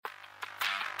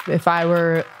if I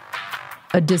were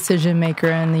a decision maker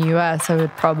in the US, I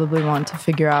would probably want to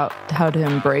figure out how to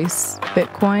embrace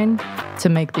Bitcoin to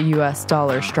make the US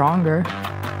dollar stronger.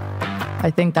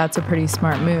 I think that's a pretty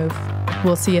smart move.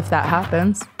 We'll see if that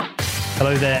happens.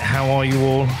 Hello there, how are you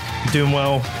all? Doing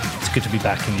well? It's good to be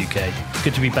back in the UK. It's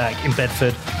good to be back in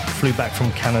Bedford. Flew back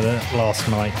from Canada last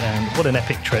night, and what an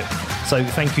epic trip. So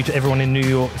thank you to everyone in New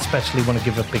York. Especially want to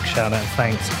give a big shout out and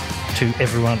thanks to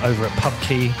everyone over at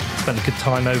PubKey. Spent a good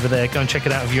time over there. Go and check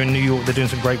it out if you're in New York. They're doing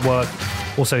some great work.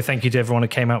 Also, thank you to everyone who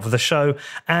came out for the show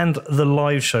and the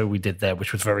live show we did there,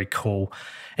 which was very cool.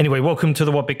 Anyway, welcome to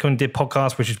the What Bitcoin Did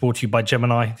podcast, which is brought to you by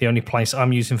Gemini, the only place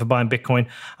I'm using for buying Bitcoin.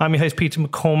 I'm your host, Peter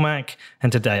McCormack,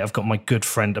 and today I've got my good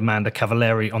friend Amanda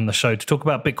Cavalieri on the show to talk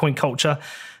about Bitcoin culture.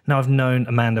 Now, I've known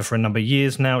Amanda for a number of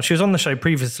years now. She was on the show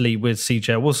previously with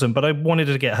CJ Wilson, but I wanted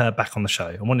to get her back on the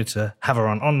show. I wanted to have her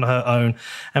on her own,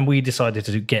 and we decided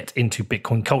to get into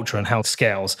Bitcoin culture and how it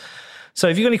scales. So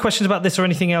if you've got any questions about this or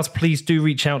anything else, please do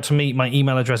reach out to me. My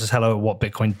email address is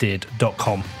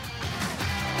hello@whatbitcoindid.com.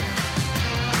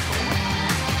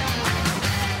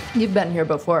 You've been here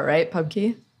before, right,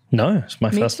 PubKey? No, it's my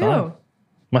first time.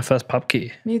 My first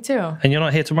PubKey. Me too. And you're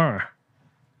not here tomorrow?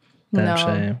 Damn No.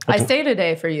 shame. I stay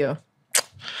today for you.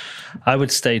 I would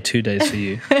stay 2 days for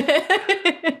you.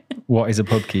 What is a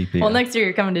pub key, Peter? Well, next year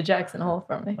you're coming to Jackson Hole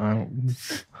for me.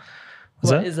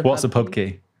 What's a pub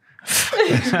key?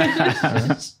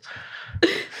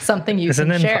 Something you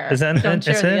can share. Don't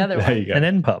share the other There one. you go. An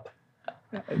N pub.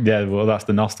 Yeah, well, that's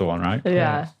the Nostr one, right?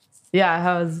 Yeah. Yeah,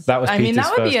 how's... That was I mean, Peter's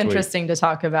that would be first interesting to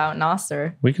talk about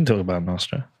Nostr. We can talk about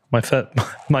Nostr. My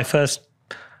first...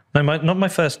 No, not my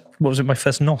first... What was it? My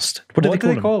first Nost. What do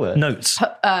they call it? Notes.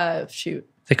 Shoot.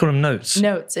 They call them notes.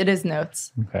 Notes. It is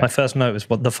notes. Okay. My first note is,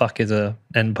 what the fuck is a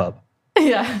N pub?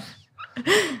 Yeah.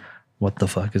 What the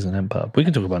fuck is an N pub? We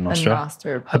can talk about A Nostr.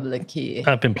 Nostr public key.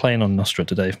 I've been playing on Nostr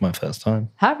today for my first time.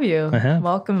 Have you? I have.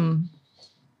 Welcome.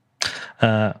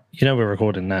 You know we're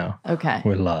recording now. Okay.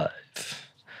 We're live.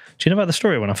 Do you know about the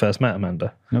story when I first met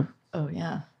Amanda? Nope. Oh,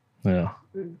 yeah. Yeah.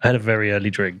 I had a very early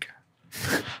drink.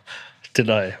 Did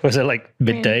I? Was it like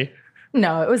midday?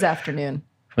 No, it was afternoon.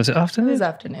 Was it It afternoon? was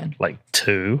afternoon. Like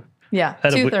 2. Yeah, I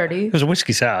had a 2:30. It was a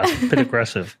whiskey sour, a bit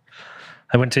aggressive.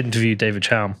 I went to interview David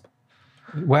Chaum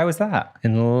Where was that?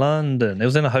 in London. It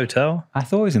was in a hotel. I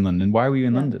thought it was in London. Why were you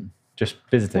in London? Just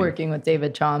visiting? Working with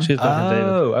David Chom. She was back with David.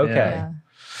 Oh, okay. Yeah.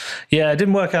 Yeah, it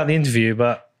didn't work out the interview,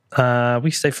 but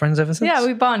we stayed friends ever since. Yeah,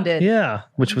 we bonded. Yeah,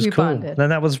 which was We cool. bonded. Then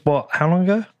that was what? How long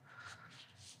ago?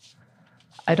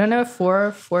 I don't know,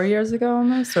 4 years ago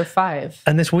almost, or 5.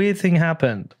 And this weird thing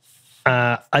happened.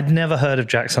 I'd never heard of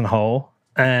Jackson Hole,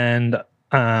 and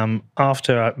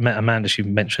after I met Amanda, she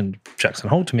mentioned Jackson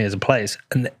Hole to me as a place,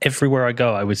 and everywhere I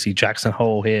go, I would see Jackson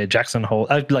Hole here, Jackson Hole.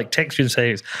 I'd like text you and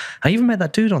say, "I even met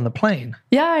that dude on the plane.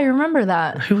 Yeah, I remember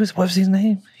that. What was his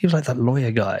name? He was like that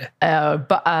lawyer guy."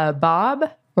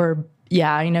 Bob? Or,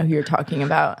 yeah, I know who you're talking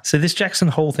about. So this Jackson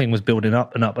Hole thing was building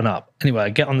up and up and up. Anyway, I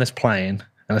get on this plane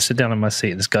and I sit down in my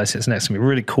seat. This guy sits next to me,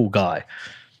 really cool guy.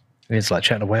 And he's like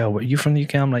chatting away. Are you from the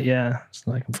UK? I'm like, yeah. It's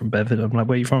like, I'm from Bedford. I'm like,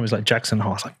 where are you from? He's like, Jackson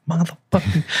Hole. I was like,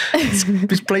 motherfucking,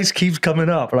 this place keeps coming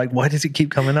up. Like, why does it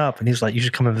keep coming up? And he's like, you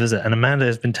should come and visit. And Amanda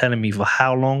has been telling me for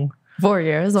how long? 4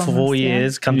 years almost. 4 yeah.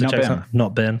 years. Come to You've not Jackson. been?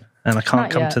 Not been. And I can't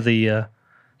Not come yet. to the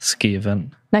ski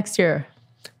event. Next year.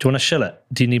 Do you want to shill it?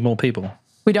 Do you need more people?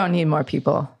 We don't need more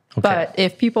people. But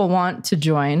if people want to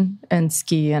join and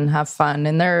ski and have fun,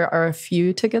 and there are a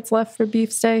few tickets left for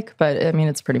beefsteak, but I mean,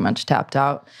 it's pretty much tapped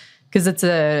out because it's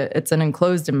an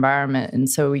enclosed environment. And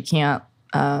so we can't,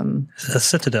 It's a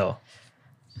citadel.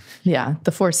 yeah,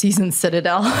 the Four Seasons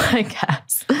Citadel, I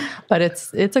guess. But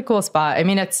it's a cool spot. I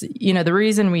mean, it's, you know, the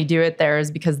reason we do it there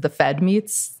is because the Fed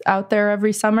meets out there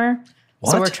every summer.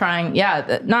 What? So we're trying,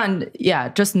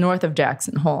 just north of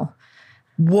Jackson Hole.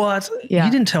 What? Yeah.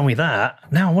 You didn't tell me that.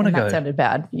 Now I want to That go. sounded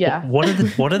bad. Yeah. What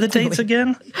are the dates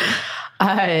again?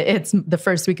 It's the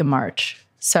first week of March.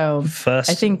 So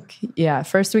First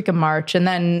week of March, and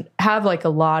then have like a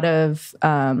lot of,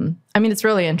 I mean, it's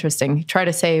really interesting. Try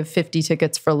to save 50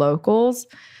 tickets for locals.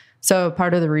 So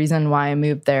part of the reason why I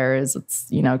moved there is it's,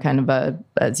 you know, kind of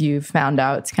as you found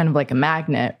out, it's kind of like a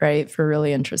magnet, right? For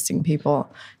really interesting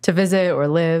people to visit or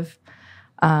live.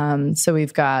 So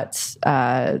we've got,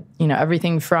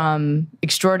 everything from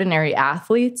extraordinary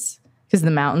athletes, because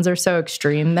the mountains are so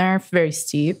extreme there, very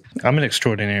steep. I'm an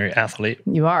extraordinary athlete.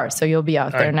 You are, so you'll be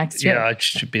out there next year. Yeah, I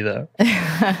should be there.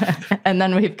 And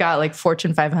then we've got like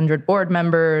Fortune 500 board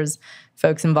members,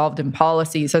 folks involved in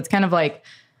policy. So it's kind of like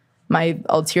my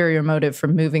ulterior motive for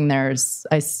moving there is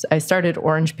I started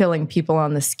orange pilling people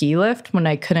on the ski lift when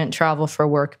I couldn't travel for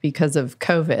work because of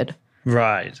COVID.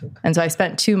 Right. And so I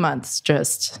spent 2 months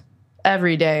just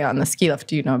every day on the ski lift.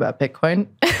 Do you know about Bitcoin?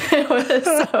 It was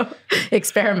so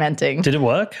experimenting. Did it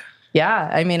work? Yeah.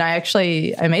 I mean, I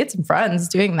made some friends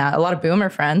doing that, a lot of boomer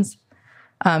friends.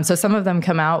 So some of them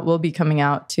will be coming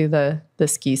out to the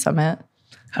ski summit.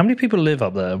 How many people live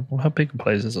up there? How big a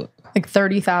place is it? Like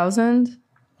 30,000.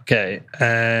 Okay.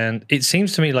 And it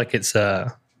seems to me like it's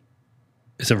a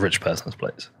rich person's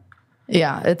place.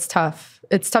 Yeah, it's tough.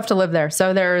 It's tough to live there.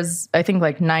 So there's, I think,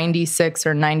 like 96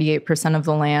 or 98% of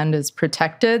the land is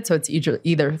protected. So it's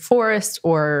either forest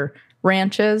or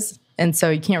ranches. And so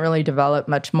you can't really develop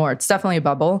much more. It's definitely a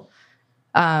bubble.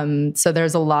 So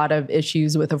there's a lot of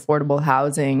issues with affordable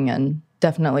housing and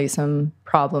definitely some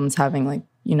problems having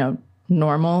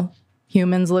normal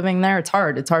humans living there. It's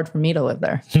hard. It's hard for me to live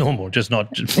there. Normal, just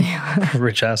not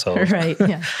rich assholes. Right,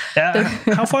 yeah.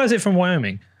 How far is it from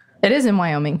Wyoming? It is in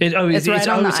Wyoming. It's right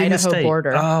on the Idaho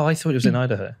border. Oh, I thought it was in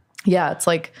Idaho. Yeah, it's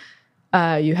like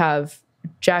you have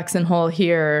Jackson Hole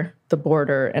here, the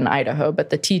border, and Idaho,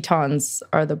 but the Tetons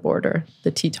are the border,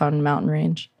 the Teton mountain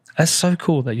range. That's so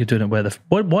cool that you're doing it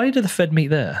why do the Fed meet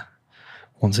there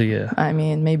once a year? I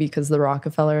mean, maybe because the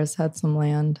Rockefellers had some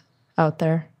land out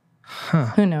there. Huh.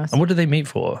 Who knows? And what do they meet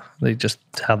for? They just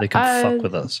how they can fuck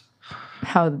with us.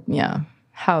 How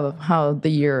the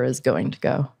year is going to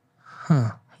go.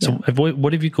 Huh. So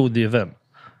what have you called the event?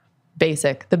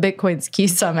 Basic, the Bitcoin Ski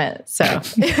Summit. So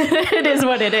it is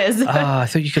what it is. I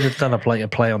thought you could have done a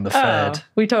play on the Fed.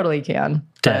 We totally can.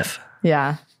 Deaf.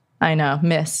 Yeah, I know.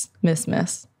 Miss.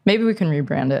 Maybe we can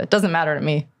rebrand it. It doesn't matter to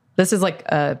me. This is like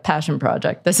a passion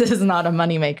project. This is not a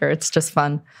moneymaker. It's just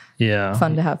fun. Yeah.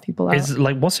 Fun to have people out. It's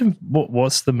like,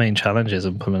 what's the main challenges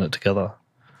in putting it together?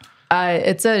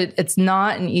 It's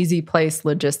not an easy place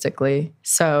logistically.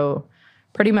 So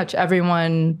pretty much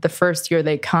everyone, the first year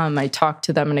they come, I talk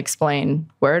to them and explain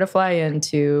where to fly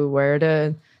into, where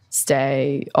to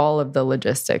stay, all of the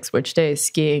logistics, which day is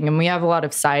skiing. And we have a lot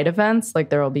of side events. Like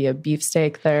there will be a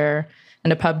beefsteak there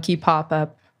and a pubkey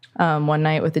pop-up one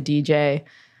night with a DJ.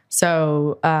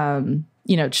 So,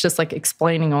 it's just like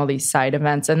explaining all these side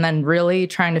events and then really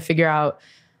trying to figure out,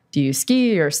 do you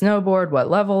ski or snowboard? What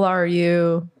level are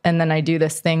you? And then I do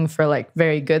this thing for like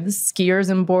very good skiers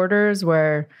and boarders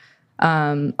where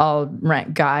I'll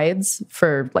rent guides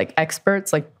for like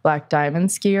experts, like Black Diamond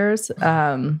skiers,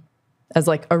 as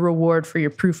like a reward for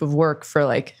your proof of work for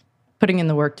like putting in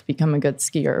the work to become a good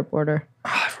skier or boarder. Oh,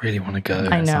 I really want to go.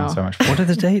 I know. Sounds so much fun. What are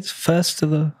the dates?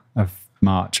 1st of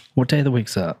March. What day of the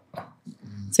week's that?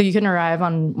 So you can arrive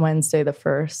on Wednesday the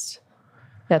 1st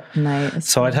at night.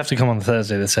 So I'd have to come on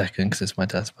Thursday the 2nd because it's my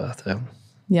dad's birthday.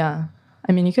 Yeah.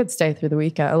 I mean, you could stay through the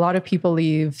weekend. A lot of people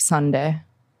leave Sunday.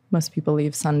 Most people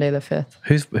leave Sunday the 5th.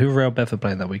 Who Real Bedford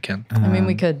playing that weekend? I mean,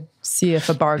 we could see if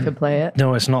a bar could play it.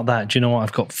 No, it's not that. Do you know what?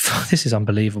 I've got, this is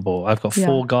unbelievable. I've got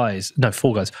 12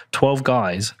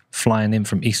 guys flying in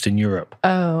from Eastern Europe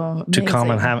to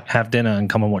come and have dinner and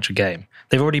come and watch a game.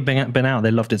 They've already been out.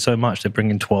 They loved it so much. They're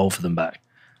bringing 12 of them back.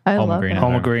 I love it.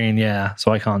 Homer Green, yeah.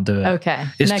 So I can't do it. Okay,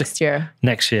 next year.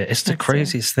 It's the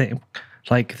craziest thing.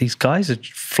 Like these guys are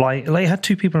flying. They had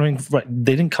two people.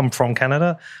 They didn't come from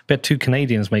Canada. We had two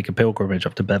Canadians make a pilgrimage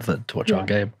up to Bedford to watch our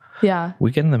game. Yeah, we're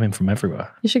getting them in from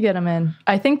everywhere. You should get them in.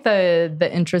 I think the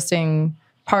interesting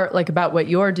part, like about what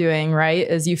you're doing, right,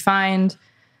 is you find,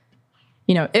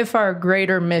 if our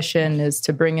greater mission is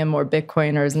to bring in more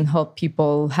Bitcoiners and help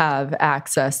people have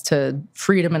access to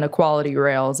freedom and equality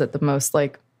rails at the most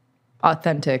like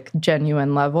authentic,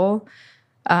 genuine level.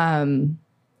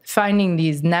 Finding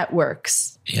these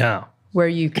networks where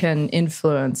you can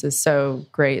influence is so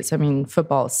great. So, I mean,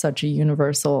 football is such a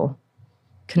universal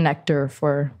connector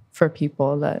for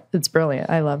people that it's brilliant.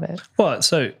 I love it. Well,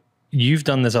 so you've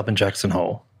done this up in Jackson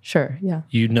Hole. Sure, yeah.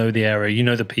 You know the area, you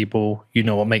know the people, you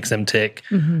know what makes them tick.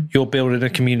 Mm-hmm. You're building a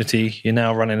community. You're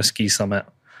now running a ski summit.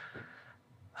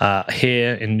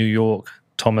 Here in New York,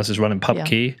 Thomas is running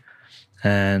PubKey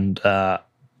and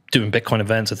doing Bitcoin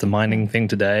events at the mining thing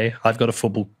today. I've got a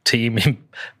football team in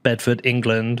Bedford,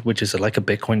 England, which is like a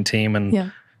Bitcoin team.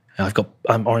 And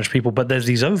I'm Orange people, but there's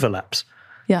these overlaps.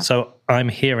 Yeah. So I'm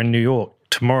here in New York.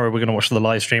 Tomorrow we're going to watch the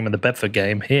live stream of the Bedford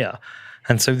game here.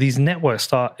 And so these networks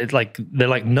they're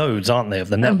like nodes, aren't they, of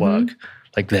the network? Mm-hmm.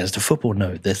 Like there's the football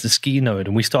node, there's the ski node,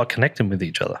 and we start connecting with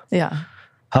each other. Yeah.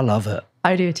 I love it.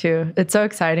 I do too. It's so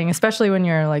exciting, especially when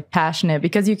you're like passionate,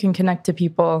 because you can connect to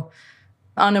people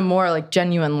on a more like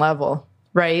genuine level,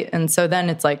 right? And so then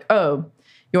it's like, oh,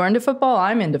 you're into football,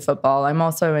 I'm into football, I'm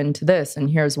also into this, and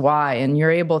here's why. And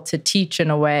you're able to teach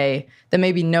in a way that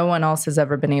maybe no one else has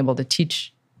ever been able to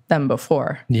teach them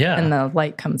before. Yeah. And the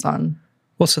light comes on.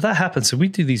 Well, so that happens. So we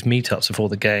do these meetups before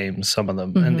the games, some of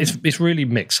them, and it's really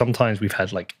mixed. Sometimes we've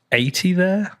had like 80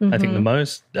 there, I think the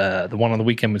most. The one on the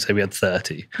weekend would say we had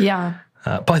 30. Yeah.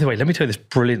 By the way, let me tell you this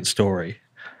brilliant story.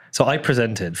 So I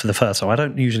presented for the first time. I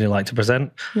don't usually like to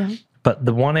present, but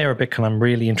the one area of Bitcoin I'm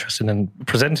really interested in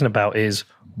presenting about is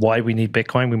why we need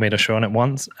Bitcoin. We made a show on it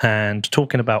once and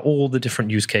talking about all the different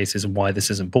use cases and why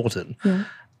this is important. Yeah.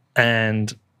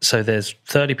 And so there's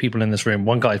 30 people in this room.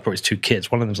 One guy's brought his 2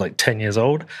 kids. One of them's like 10 years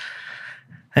old.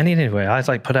 And anyway, I was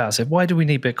like put out, I said, why do we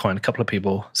need Bitcoin? A couple of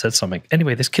people said something.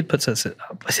 Anyway, this kid puts his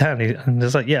hand and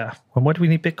it's like, yeah, well, why do we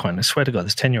need Bitcoin? I swear to God,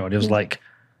 this 10-year-old, it was like,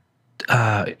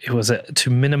 it was to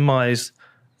minimize,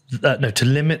 to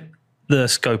limit the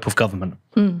scope of government.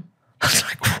 I was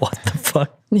like, what the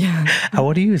fuck? Yeah. How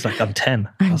old are you? He's like, I'm 10.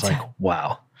 I was like,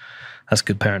 wow, that's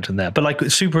good parenting there. But like,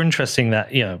 it's super interesting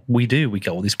that, we get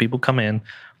all these people come in,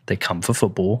 they come for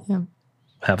football,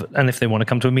 and if they want to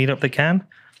come to a meetup, they can.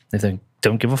 If they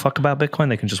don't give a fuck about Bitcoin,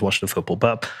 they can just watch the football.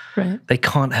 But they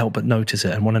can't help but notice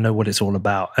it and want to know what it's all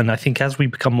about. And I think as we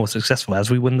become more successful, as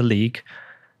we win the league,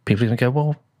 people are going to go,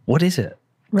 well, what is it?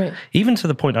 Right. Even to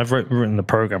the point, I've written the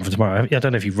program for tomorrow. I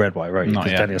don't know if you've read what I wrote,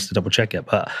 because Danny has to double check it.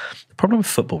 But the problem with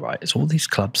football, right, is all these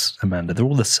clubs, Amanda, they're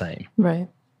all the same. Right.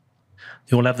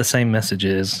 They all have the same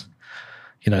messages.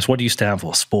 It's what do you stand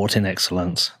for? Sporting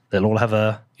excellence. They'll all have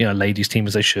a ladies team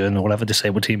as they should, and they'll all have a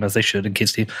disabled team as they should, and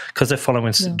kids team, because they're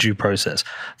following due process.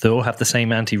 They all have the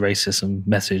same anti-racism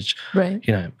message. Right.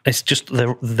 It's just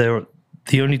they're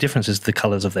the only difference is the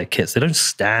colors of their kits. They don't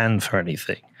stand for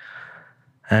anything.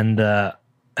 And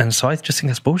so I just think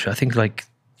that's bullshit. I think like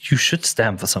you should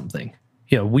stand for something.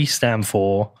 We stand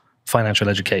for financial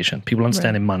education, people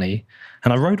understanding money.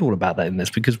 And I wrote all about that in this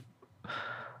because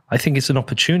I think it's an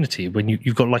opportunity when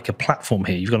you've got like a platform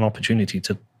here, you've got an opportunity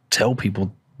to tell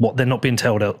people what they're not being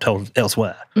told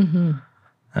elsewhere.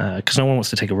 Because no one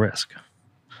wants to take a risk.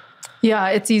 Yeah,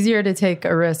 it's easier to take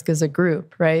a risk as a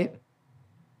group, right?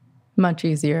 Much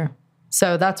easier.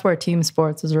 So that's where team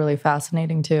sports is really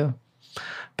fascinating too.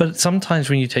 But sometimes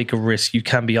when you take a risk, you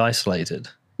can be isolated.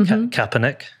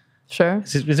 Kaepernick. Sure.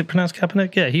 Is it pronounced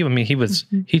Kaepernick? Yeah,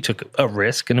 he took a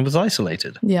risk and it was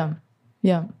isolated. Yeah.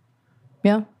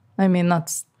 I mean,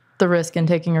 that's the risk in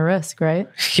taking a risk, right?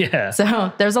 Yeah.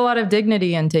 So there's a lot of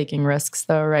dignity in taking risks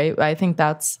though, right? I think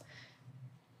that's,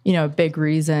 a big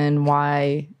reason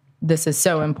why this is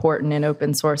so important and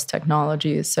open source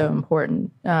technology is so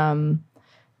important.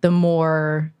 The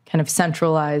more kind of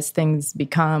centralized things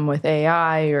become with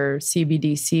AI or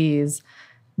CBDCs,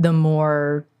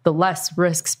 the less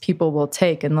risks people will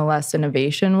take and the less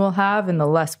innovation we'll have and the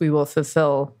less we will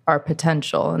fulfill our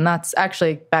potential. And that's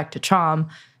actually back to Chom.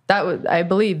 I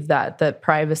believe that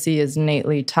privacy is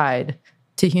innately tied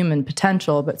to human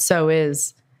potential, but so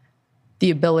is the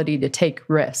ability to take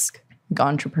risk, like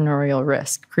entrepreneurial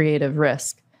risk, creative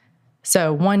risk.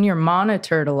 So when you're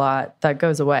monitored a lot, that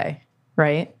goes away,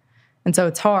 right? And so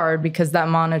it's hard because that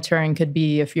monitoring could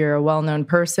be, if you're a well-known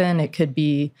person, it could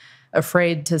be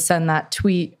afraid to send that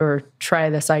tweet or try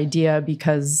this idea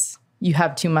because you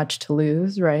have too much to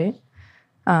lose, right?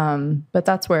 But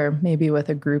that's where maybe with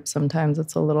a group sometimes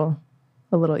it's a little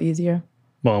easier.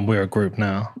 Well, we're a group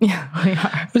now. Yeah, we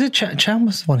are. Was it Chan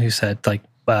was the one who said like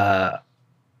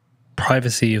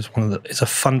privacy is it's a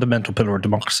fundamental pillar of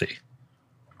democracy.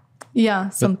 Yeah,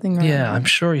 something like that. Yeah, I'm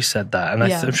sure he said that. And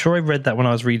I'm sure I read that when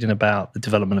I was reading about the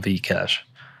development of DigiCash,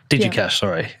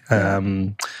 sorry.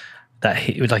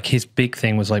 That his big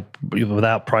thing was like,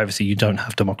 without privacy, you don't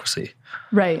have democracy.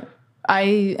 Right.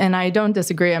 I don't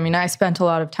disagree. I mean, I spent a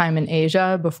lot of time in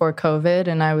Asia before COVID,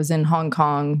 and I was in Hong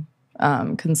Kong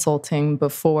consulting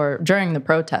during the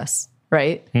protests,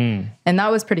 right? And that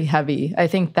was pretty heavy. I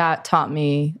think that taught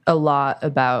me a lot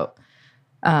about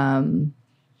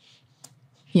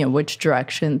which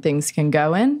direction things can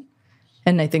go in.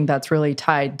 And I think that's really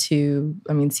tied to,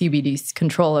 CBD's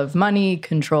control of money,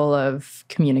 control of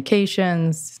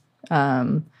communications,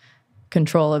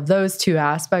 control of those two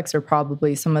aspects are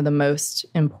probably some of the most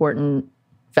important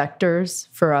vectors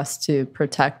for us to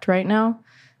protect right now.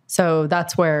 So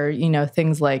that's where,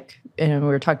 things like, and we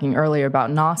were talking earlier about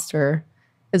Nostr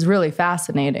is really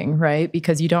fascinating, right?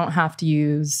 Because you don't have to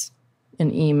use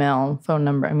an email, phone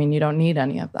number. You don't need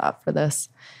any of that for this.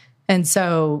 And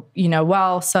so,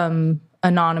 while some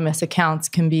anonymous accounts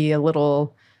can be a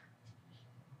little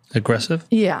aggressive.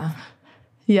 Yeah.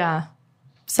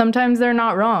 Sometimes they're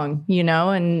not wrong,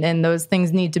 and those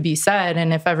things need to be said.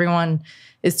 And if everyone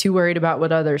is too worried about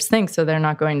what others think, so they're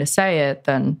not going to say it,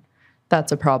 then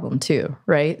that's a problem too,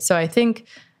 right? So I think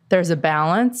there's a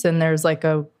balance and there's like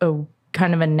a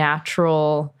kind of a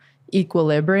natural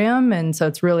equilibrium. And so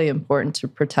it's really important to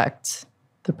protect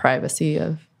the privacy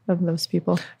of those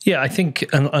people. Yeah, I think,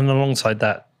 and alongside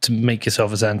that, to make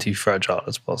yourself as anti-fragile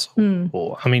as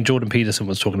possible. I mean, Jordan Peterson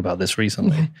was talking about this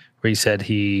recently, where he said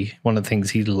one of the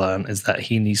things he learned is that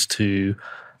he needs to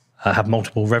have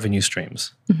multiple revenue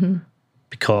streams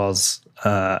because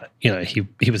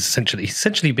he was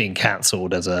essentially being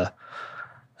cancelled as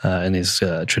in his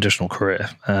traditional career.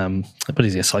 But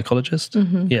is he a psychologist?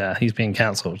 Yeah, he's being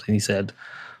cancelled, and he said,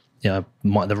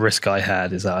 the risk I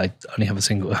had is that I only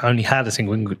had a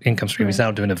single income stream. He's now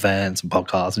doing events and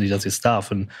podcasts, and he does his stuff.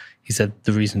 And he said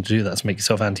the reason to do that is to make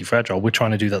yourself anti-fragile. We're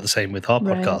trying to do that the same with our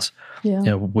podcast.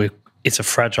 Yeah. It's a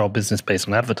fragile business based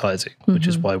on advertising, which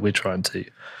is why we're trying to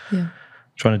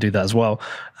do that as well.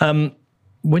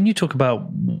 When you talk about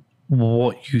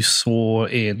what you saw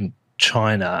in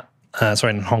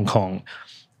in Hong Kong,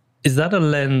 is that a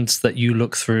lens that you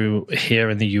look through here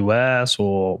in the US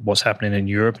or what's happening in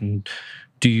Europe? And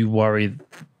do you worry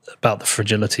about the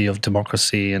fragility of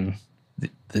democracy and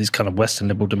these kind of Western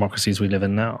liberal democracies we live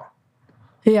in now?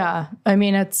 Yeah. I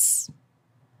mean, it's,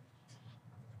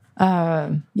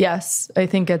 yes, I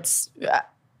think it's,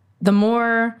 the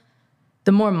more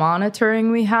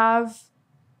monitoring we have,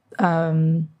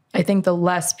 I think the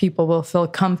less people will feel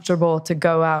comfortable to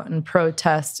go out and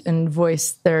protest and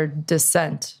voice their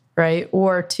dissent, right?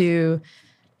 Or to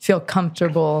feel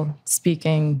comfortable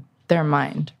speaking their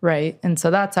mind, right? And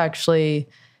so that's actually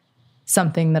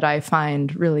something that I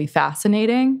find really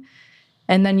fascinating.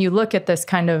 And then you look at this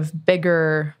kind of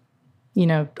bigger,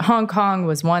 Hong Kong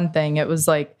was one thing. It was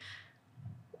like,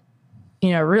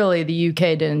 really the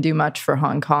UK didn't do much for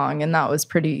Hong Kong. And that was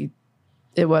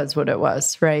it was what it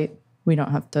was, right? We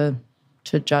don't have to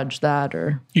judge that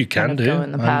or you can go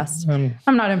in the past. I'm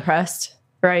not impressed,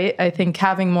 right? I think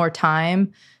having more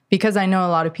time, because I know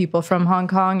a lot of people from Hong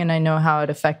Kong and I know how it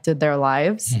affected their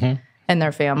lives and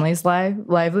their families'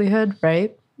 livelihood,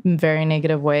 right? In very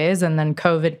negative ways. And then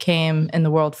COVID came and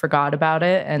the world forgot about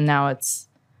it. And now it's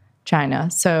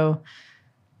China. So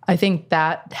I think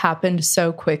that happened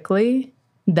so quickly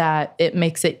that it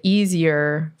makes it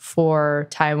easier for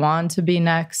Taiwan to be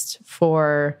next,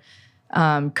 for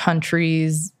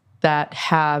countries that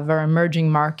are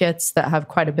emerging markets that have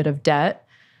quite a bit of debt.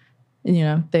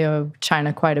 They owe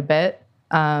China quite a bit.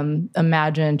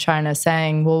 Imagine China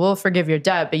saying, well, we'll forgive your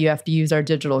debt, but you have to use our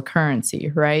digital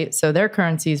currency, right? So their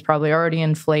currency is probably already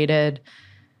inflated.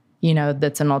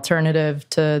 That's an alternative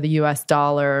to the US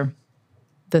dollar.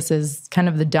 This is kind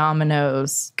of the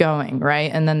dominoes going,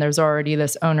 right? And then there's already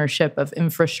this ownership of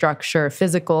infrastructure,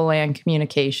 physical land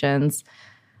communications.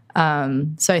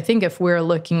 So I think if we're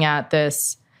looking at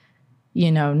this,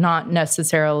 not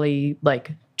necessarily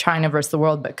like China versus the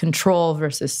world, but control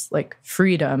versus like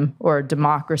freedom or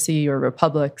democracy or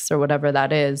republics or whatever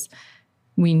that is,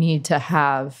 we need to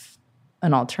have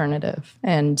an alternative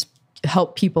and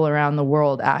help people around the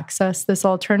world access this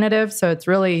alternative. So it's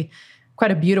really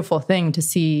quite a beautiful thing to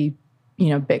see,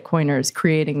 Bitcoiners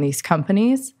creating these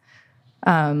companies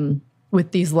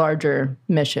with these larger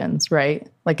missions, right?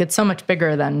 Like it's so much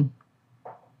bigger than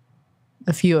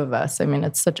a few of us. I mean,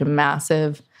 it's such a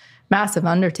massive, massive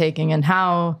undertaking. And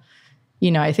how,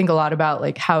 I think a lot about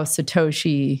like how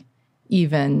Satoshi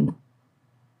even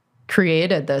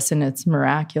created this, and it's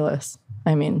miraculous.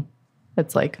 I mean,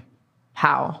 it's like,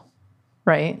 how,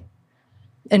 right?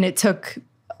 And it took,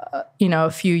 a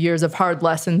few years of hard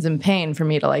lessons and pain for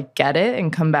me to like get it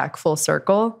and come back full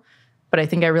circle. But I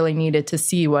think I really needed to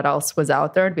see what else was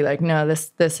out there to be like, no,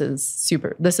 this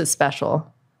is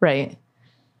special, right?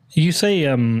 You say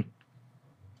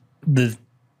the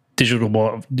digital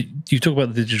yuan, you talk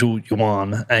about the digital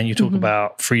yuan and you talk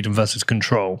about freedom versus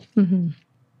control.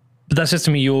 But that says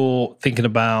to me you're thinking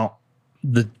about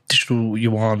the digital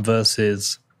yuan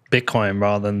versus Bitcoin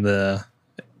rather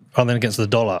than against the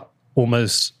dollar.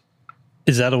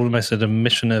 Is that almost an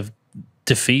admission of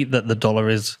defeat that the dollar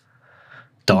is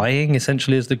dying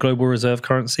essentially as the global reserve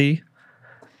currency?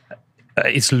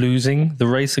 It's losing the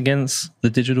race against the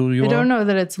digital yuan? I don't know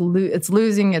that it's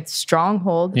losing its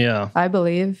stronghold. Yeah. I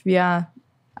believe. Yeah.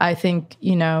 I think,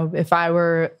 if I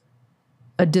were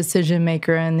a decision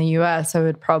maker in the US, I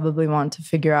would probably want to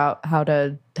figure out how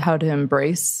to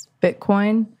embrace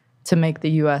Bitcoin to make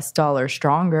the US dollar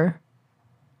stronger.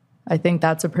 I think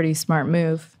that's a pretty smart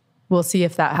move. We'll see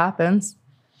if that happens.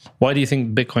 Why do you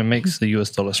think Bitcoin makes the US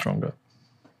dollar stronger?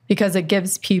 Because it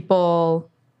gives people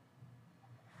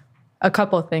a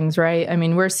couple of things, right? I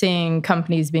mean, we're seeing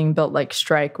companies being built like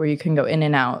Strike where you can go in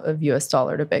and out of US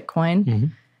dollar to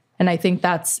Bitcoin. And I think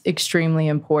that's extremely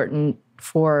important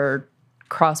for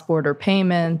cross-border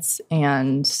payments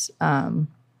and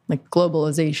like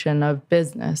globalization of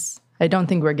business. I don't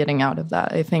think we're getting out of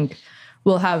that. I think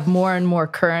we'll have more and more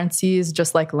currencies,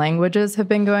 just like languages have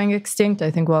been going extinct.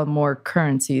 I think we'll have more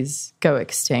currencies go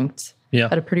extinct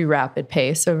at a pretty rapid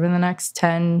pace over the next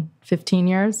 10, 15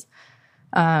 years.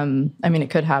 I mean, it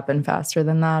could happen faster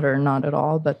than that or not at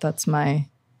all, but that's my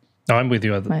I'm with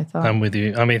you. my thought. I'm with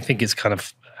you. I mean, I think it's kind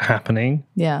of happening.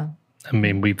 Yeah. I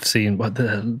mean, we've seen what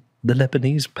the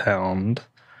Lebanese pound,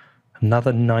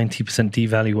 another 90%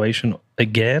 devaluation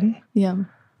again. Yeah.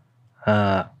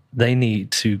 They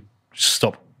need to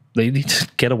stop. They need to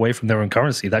get away from their own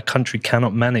currency. That country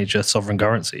cannot manage a sovereign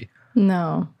currency.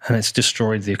 No, And it's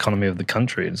destroyed the economy of the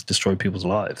country. It's destroyed people's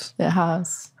lives. it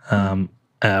has.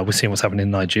 We're seeing what's happening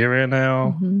in Nigeria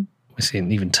now. We're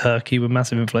seeing even Turkey with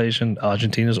massive inflation.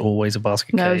 Argentina's always a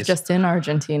basket No, I case. was just in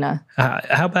Argentina.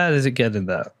 How bad is it getting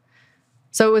that?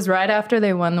 So it was right after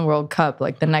they won the World Cup,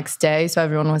 like the next day. So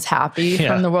everyone was happy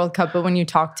from the World Cup. But when you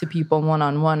talk to people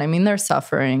one-on-one, I mean, they're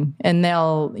suffering. And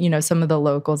they'll, some of the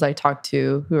locals I talked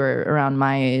to who are around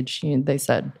my age, they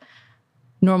said,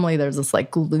 normally there's this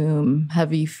like gloom,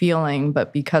 heavy feeling.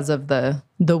 But because of the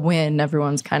win,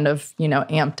 everyone's kind of,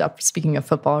 amped up. Speaking of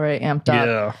football, right? Amped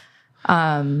up.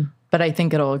 Yeah. But I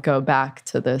think it'll go back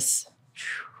to this.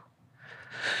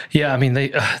 Yeah, I mean,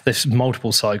 there's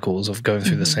multiple cycles of going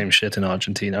through the same shit in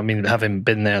Argentina. I mean, having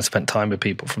been there and spent time with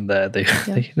people from there,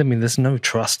 I mean, there's no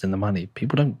trust in the money.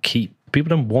 People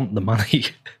don't want the money.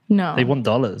 No. They want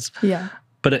dollars. Yeah.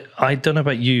 But I don't know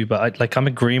about you, but I'm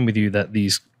agreeing with you that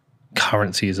these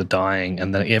currencies are dying,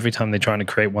 and that every time they're trying to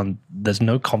create one, there's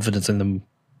no confidence in them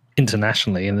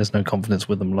internationally, and there's no confidence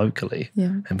with them locally.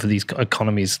 Yeah. And for these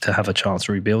economies to have a chance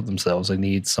to rebuild themselves, they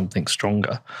need something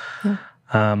stronger. Yeah.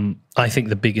 I think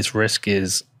the biggest risk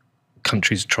is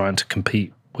countries trying to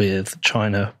compete with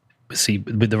China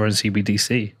with their own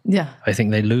CBDC. Yeah. I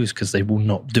think they lose because they will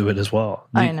not do it as well.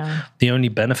 I know. The only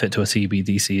benefit to a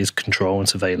CBDC is control and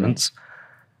surveillance,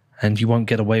 and you won't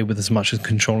get away with as much as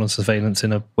control and surveillance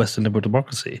in a Western liberal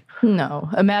democracy. No.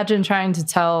 Imagine trying to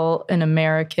tell an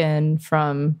American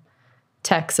from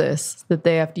Texas that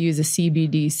they have to use a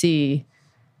CBDC.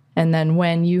 And then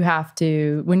when you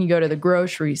go to the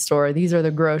grocery store, these are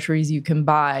the groceries you can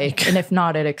buy. And if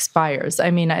not, it expires. I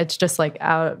mean, it's just like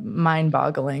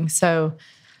mind-boggling. So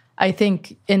I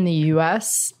think in the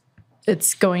US,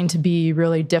 it's going to be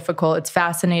really difficult. It's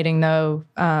fascinating, though,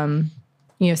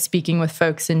 speaking with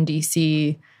folks in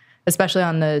DC, especially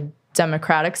on the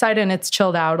Democratic side, and it's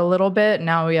chilled out a little bit.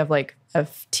 Now we have like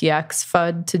FTX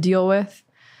FUD to deal with.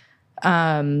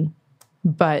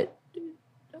 But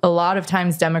a lot of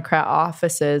times Democrat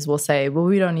offices will say, well,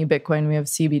 we don't need Bitcoin, we have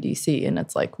CBDC. And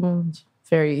it's like, well, it's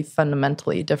very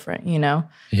fundamentally different,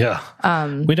 Yeah.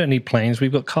 We don't need planes,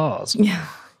 we've got cars. Yeah.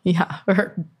 Yeah.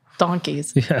 Or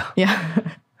donkeys. Yeah. Yeah.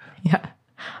 Yeah.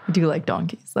 I do like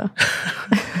donkeys, though.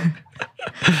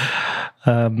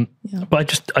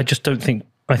 But I just don't think,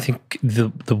 I think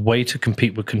the way to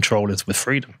compete with control is with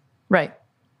freedom. Right.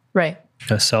 Right.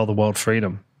 Sell the world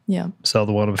freedom. Yeah. Sell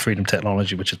the world of freedom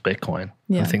technology, which is Bitcoin.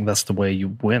 Yeah. I think that's the way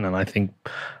you win, and I think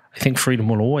freedom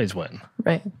will always win.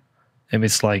 Right. If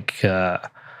it's like the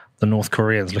North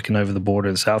Koreans looking over the border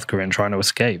in South Korea and trying to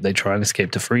escape, they try and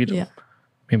escape to freedom. Yeah.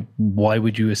 I mean, why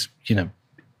would you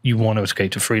want to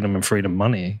escape to freedom and freedom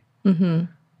money? Mm-hmm.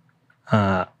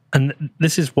 And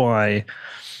this is why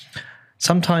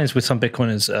sometimes with some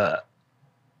Bitcoiners,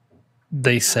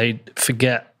 they say,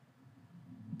 forget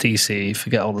DC,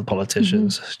 forget all the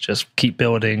politicians, just keep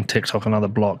building TikTok another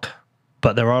block.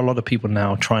 But there are a lot of people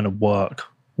now trying to work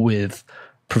with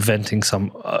preventing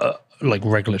some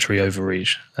regulatory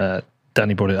overreach.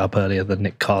 Danny brought it up earlier, the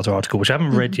Nick Carter article, which I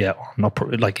haven't read yet, on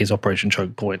his Operation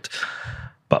Choke Point.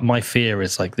 But my fear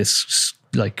is this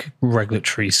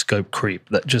regulatory scope creep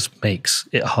that just makes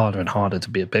it harder and harder to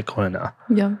be a Bitcoiner.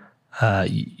 Yeah.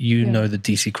 You know the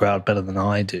DC crowd better than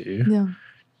I do. Yeah.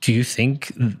 Do you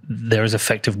think there is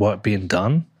effective work being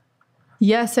done?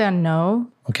 Yes and no.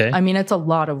 Okay. I mean, it's a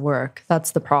lot of work.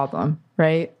 That's the problem,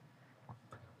 right?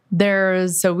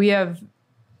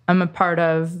 I'm a part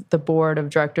of the board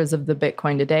of directors of the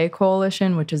Bitcoin Today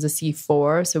Coalition, which is a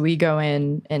C4. So we go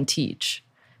in and teach.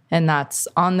 And that's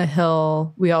on the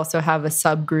Hill. We also have a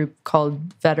subgroup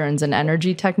called Veterans and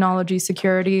Energy Technology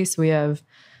Security. So we have,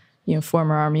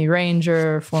 former Army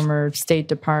Ranger, former State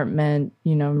Department,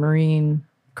 Marine,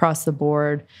 across the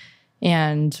board.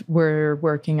 And we're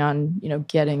working on,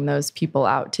 getting those people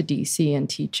out to DC and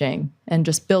teaching and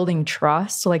just building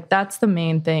trust. Like that's the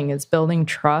main thing, is building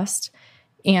trust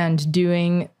and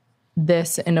doing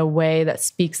this in a way that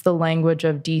speaks the language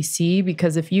of DC.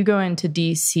 Because if you go into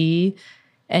DC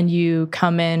and you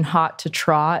come in hot to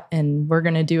trot and we're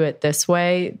going to do it this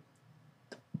way,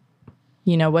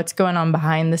 what's going on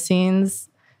behind the scenes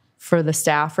for the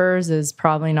staffers is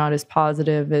probably not as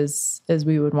positive as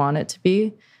we would want it to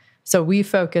be. So we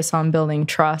focus on building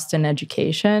trust and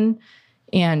education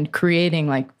and creating,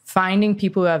 like, finding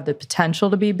people who have the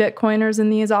potential to be Bitcoiners in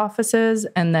these offices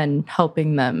and then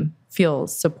helping them feel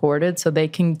supported so they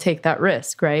can take that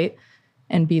risk, right?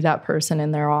 And be that person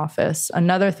in their office.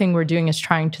 Another thing we're doing is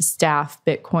trying to staff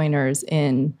Bitcoiners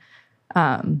in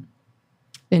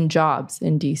jobs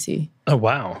in DC. Oh,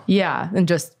 wow. Yeah, and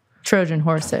just Trojan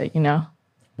horse it, you know?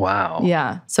 Wow.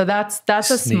 Yeah. So that's a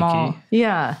Sneaky. small,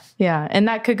 yeah. And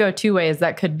that could go two ways.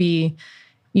 That could be,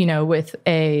 you know, with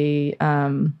a,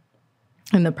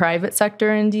 in the private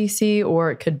sector in DC, or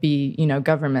it could be, you know,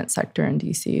 government sector in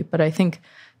DC. But I think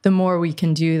the more we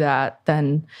can do that,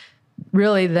 then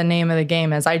really the name of the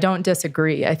game is, I don't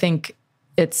disagree. I think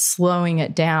it's slowing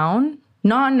it down,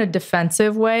 not in a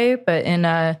defensive way, but in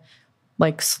a,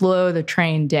 like, slow the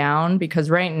train down, because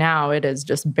right now it is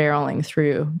just barreling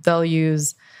through. They'll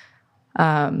use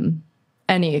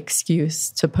any excuse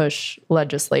to push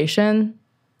legislation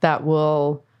that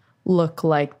will look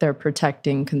like they're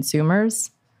protecting consumers.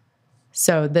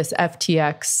 So this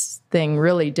FTX thing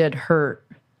really did hurt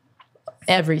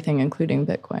everything, including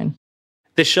Bitcoin.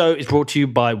 This show is brought to you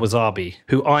by Wasabi,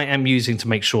 who I am using to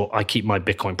make sure I keep my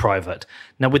Bitcoin private.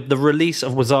 Now, with the release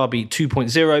of Wasabi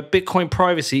 2.0, Bitcoin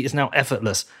privacy is now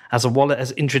effortless, as a wallet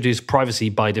has introduced privacy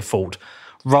by default.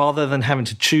 Rather than having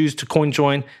to choose to coin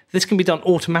join, this can be done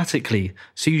automatically.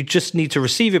 So you just need to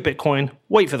receive your Bitcoin,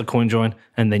 wait for the coin join,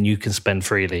 and then you can spend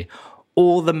freely.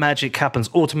 All the magic happens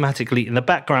automatically in the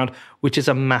background, which is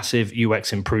a massive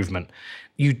UX improvement.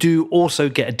 You do also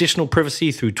get additional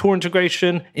privacy through Tor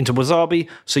integration into Wasabi,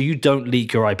 so you don't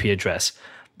leak your IP address.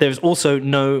 There's also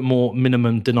no more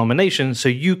minimum denomination, so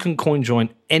you can coin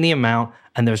join any amount,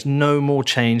 and there's no more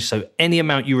change, so any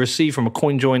amount you receive from a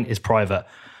coin join is private.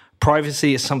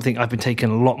 Privacy is something I've been taking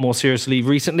a lot more seriously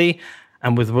recently,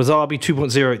 and with Wasabi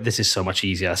 2.0, this is so much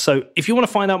easier. So if you want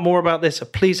to find out more about this,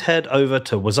 please head over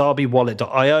to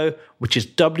wasabiwallet.io, which is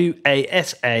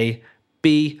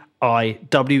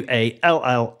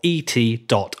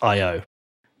WASABIWALLET.io.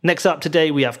 Next up today,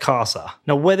 we have Casa.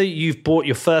 Now, whether you've bought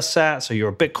your first sats or you're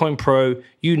a Bitcoin pro,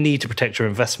 you need to protect your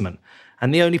investment.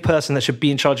 And the only person that should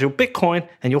be in charge of your Bitcoin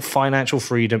and your financial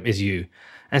freedom is you.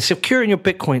 And securing your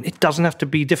Bitcoin, it doesn't have to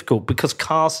be difficult because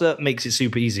Casa makes it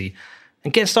super easy.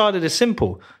 And getting started is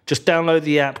simple. Just download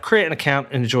the app, create an account,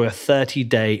 and enjoy a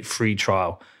 30-day free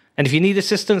trial. And if you need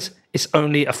assistance, it's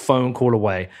only a phone call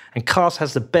away. And Casa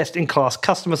has the best-in-class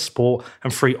customer support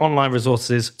and free online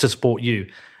resources to support you.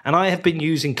 And I have been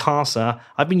using Casa.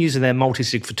 I've been using their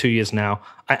multi-sig for 2 years now.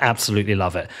 I absolutely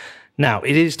love it. Now,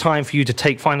 it is time for you to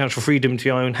take financial freedom into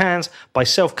your own hands by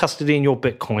self-custodying your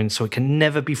Bitcoin so it can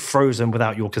never be frozen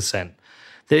without your consent.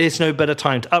 There is no better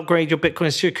time to upgrade your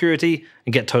Bitcoin security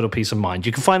and get total peace of mind.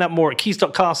 You can find out more at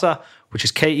keys.casa, which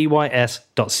is keys.casa.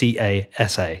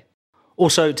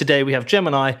 Also, today we have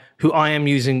Gemini, who I am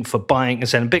using for buying and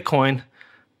selling Bitcoin.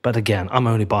 But again, I'm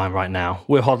only buying right now.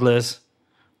 We're hodlers.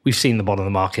 We've seen the bottom of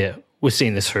the market. We're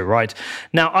seeing this through, right?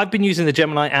 Now, I've been using the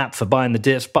Gemini app for buying the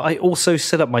dips, but I also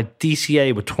set up my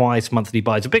DCA with twice monthly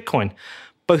buys of Bitcoin.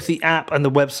 Both the app and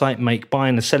the website make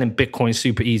buying and selling Bitcoin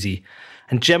super easy.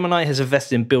 And Gemini has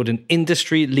invested in building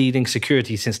industry-leading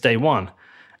security since day one.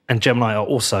 And Gemini are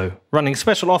also running a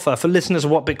special offer for listeners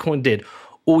of What Bitcoin Did.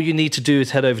 All you need to do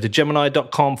is head over to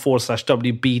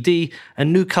gemini.com/WBD,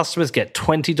 and new customers get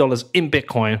 $20 in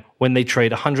Bitcoin when they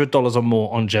trade $100 or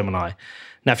more on Gemini.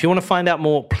 Now, if you want to find out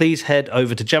more, please head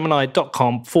over to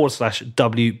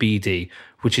gemini.com/WBD,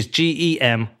 which is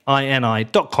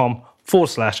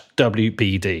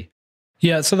GEMINI.com/WBD.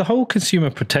 Yeah, so the whole consumer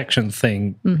protection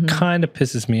thing kind of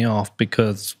pisses me off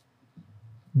because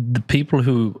the people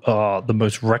who are the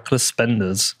most reckless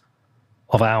spenders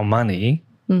of our money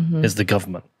is the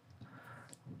government.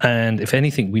 And if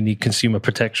anything, we need consumer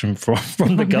protection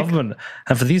from the government.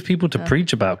 And for these people to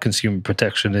preach about consumer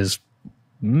protection is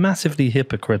massively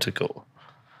hypocritical.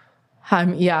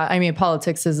 Yeah, I mean,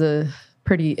 politics is a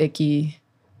pretty icky.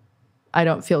 I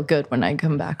don't feel good when I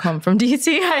come back home from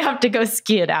DC. I have to go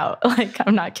ski it out. Like,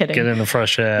 I'm not kidding. Get in the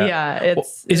fresh air. Yeah,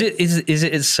 Is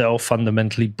it itself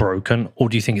fundamentally broken, or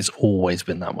do you think it's always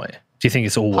been that way? Do you think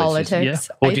it's always politics?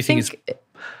 Yeah? Or do you think it's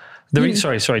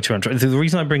sorry to interrupt. The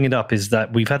reason I bring it up is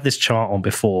that we've had this chart on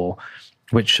before,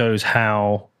 which shows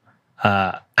how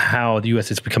the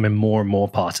US is becoming more and more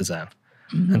partisan.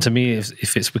 And to me,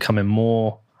 if it's becoming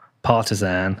more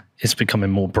partisan, it's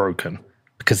becoming more broken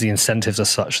because the incentives are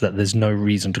such that there's no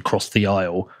reason to cross the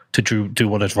aisle to do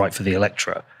what is right for the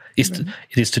electorate. It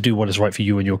is to do what is right for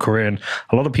you and your career. And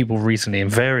a lot of people recently, in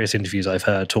various interviews I've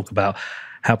heard, talk about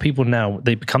how people now,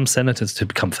 they become senators to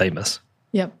become famous.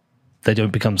 Yep. They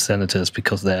don't become senators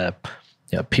because they're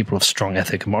people of strong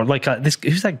ethic and moral. Like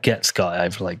who's that Getz guy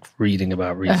I've like reading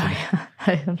about recently?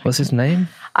 What's his name?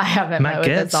 I haven't Matt met with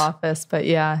Gaetz? his office, but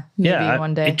maybe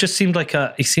one day. It just seemed like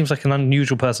he seems like an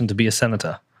unusual person to be a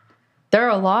senator. There are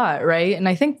a lot, right? And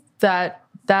I think that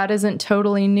isn't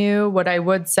totally new. What I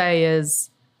would say is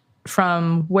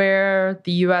from where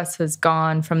the U.S. has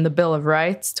gone from the Bill of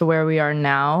Rights to where we are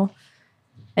now,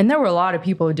 and there were a lot of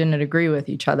people who didn't agree with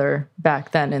each other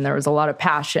back then, and there was a lot of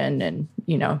passion and,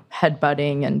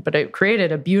 headbutting, but it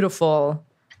created a beautiful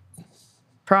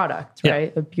product,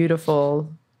 right? A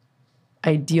beautiful,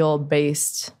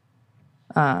 ideal-based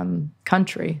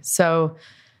country. So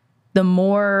the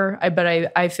more,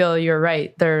 I feel you're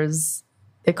right.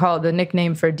 They call it, the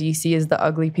nickname for DC is the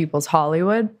ugly people's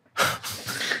Hollywood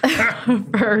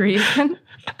for a reason.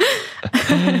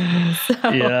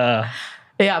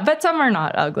 Yeah, but some are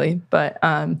not ugly. But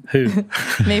who?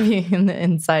 Maybe in the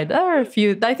inside, there are a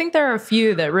few. I think there are a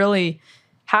few that really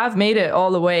have made it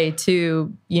all the way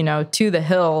to to the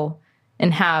Hill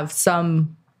and have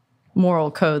some moral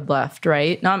code left.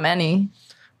 Right? Not many,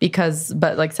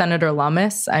 but like Senator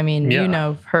Lummis. I mean, you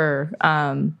know her.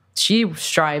 She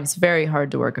strives very hard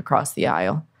to work across the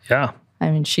aisle. Yeah. I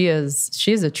mean,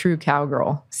 she's a true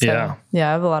cowgirl. So, yeah,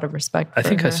 I have a lot of respect for I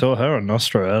think her. I saw her on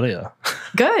Nostra earlier.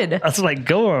 Good. I was like,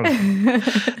 go on.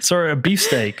 Saw her at a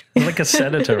beefsteak. Like a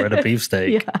senator at a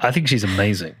beefsteak. Yeah. I think she's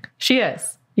amazing. She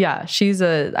is. Yeah,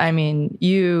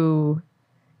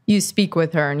 you speak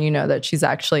with her and you know that she's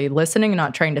actually listening and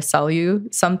not trying to sell you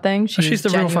something. She's the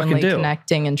real fucking deal.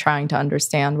 Connecting and trying to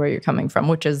understand where you're coming from,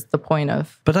 which is the point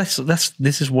of. But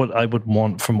this is what I would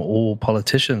want from all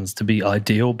politicians, to be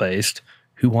ideal based,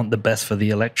 who want the best for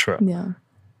the electorate. Yeah.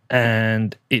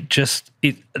 And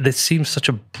there seems such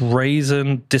a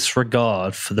brazen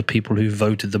disregard for the people who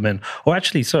voted them in. Or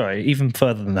actually, sorry, even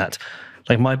further than that.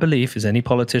 Like, my belief is any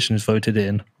politician who's voted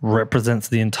in represents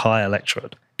the entire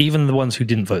electorate, even the ones who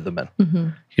didn't vote them in.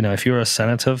 Mm-hmm. If you're a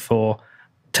senator for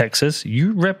Texas,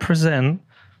 you represent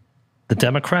the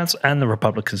Democrats and the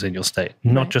Republicans in your state,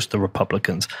 not just the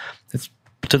Republicans. It's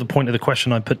to the point of the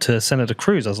question I put to Senator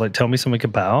Cruz. I was like, tell me something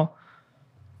about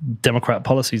Democrat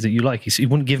policies that you like. He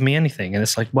wouldn't give me anything. And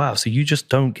it's like, wow, so you just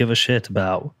don't give a shit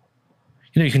about,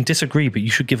 you can disagree, but you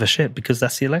should give a shit because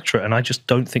that's the electorate. And I just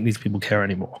don't think these people care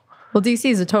anymore. Well,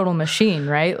 DC is a total machine,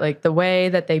 right? Like the way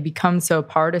that they become so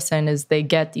partisan is they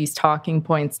get these talking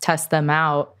points, test them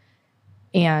out.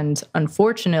 And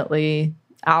unfortunately,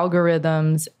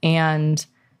 algorithms and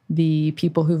the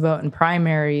people who vote in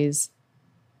primaries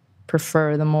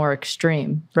prefer the more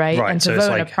extreme, right? And to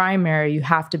vote in a primary, you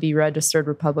have to be registered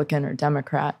Republican or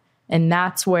Democrat. And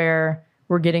that's where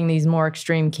we're getting these more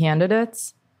extreme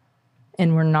candidates.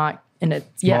 And we're not in it.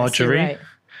 Yes, Marjorie? you're right.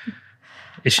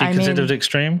 Is she considered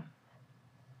extreme?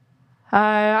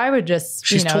 I would just,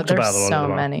 She's talked about there's so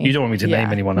many. You don't want me to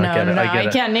name anyone. I get it. I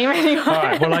can't name anyone. All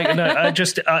right. Well,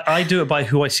 I do it by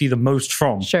who I see the most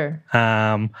from. Sure.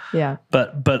 Yeah.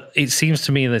 But it seems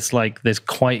to me that's like there's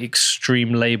quite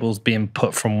extreme labels being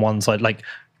put from one side, like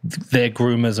they're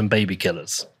groomers and baby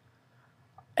killers.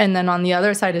 And then on the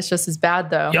other side, it's just as bad,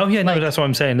 though. Oh, yeah, no, that's what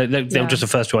I'm saying. They were just the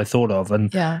first two I thought of.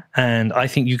 And I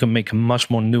think you can make a much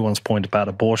more nuanced point about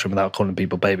abortion without calling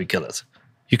people baby killers.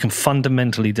 You can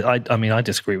fundamentally, I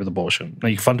disagree with abortion.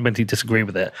 You can fundamentally disagree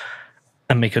with it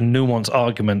and make a nuanced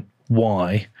argument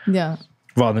why,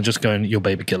 rather than just going, you're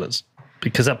baby killers.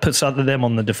 Because that puts them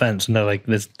on the defense. And they're like,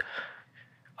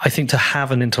 I think to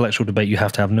have an intellectual debate, you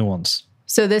have to have nuance.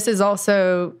 So this is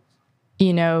also,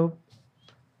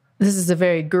 this is a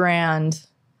very grand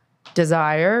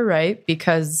desire, right?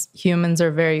 Because humans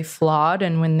are very flawed.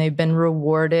 And when they've been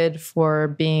rewarded for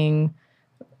being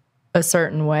a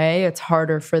certain way, it's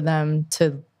harder for them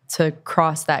to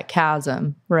cross that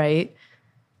chasm, right?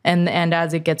 And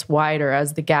as it gets wider,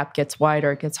 as the gap gets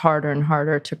wider, it gets harder and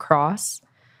harder to cross.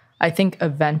 I think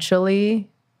eventually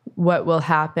what will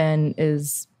happen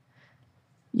is,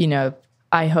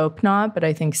 I hope not, but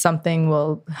I think something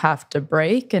will have to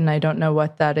break, and I don't know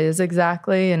what that is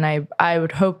exactly. And I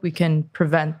would hope we can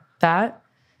prevent that.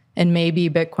 And maybe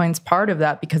Bitcoin's part of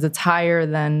that because it's higher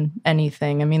than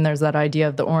anything. I mean, there's that idea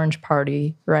of the Orange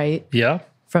Party, right? Yeah.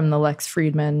 From the Lex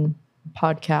Friedman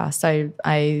podcast.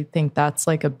 I think that's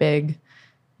like a big,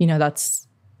 that's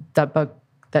that book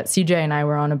that CJ and I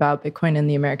were on about Bitcoin and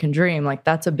the American Dream. Like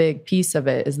that's a big piece of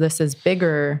it, is this is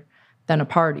bigger than a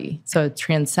party. So it's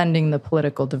transcending the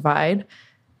political divide.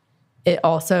 It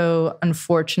also,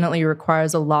 unfortunately,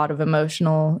 requires a lot of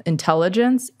emotional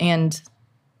intelligence and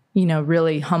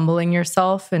really humbling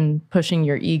yourself and pushing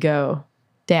your ego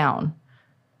down.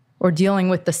 or dealing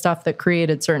with the stuff that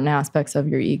created certain aspects of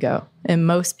your ego. And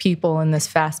most people in this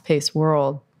fast-paced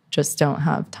world just don't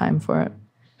have time for it.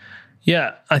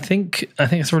 Yeah, I think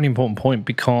it's a really important point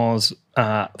because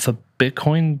for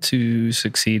Bitcoin to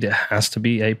succeed, it has to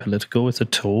be apolitical. It's a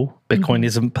tool. Bitcoin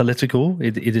isn't political.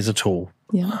 It is a tool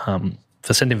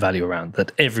for sending value around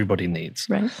that everybody needs.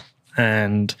 Right.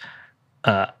 And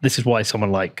this is why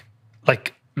someone like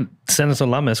Senator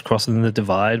Lummis crossing the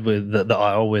divide with the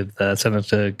aisle with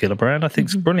Senator Gillibrand, I think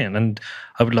is brilliant. And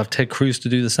I would love Ted Cruz to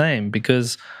do the same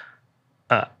because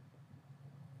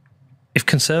if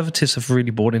conservatives have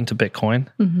really bought into Bitcoin,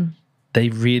 they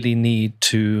really need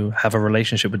to have a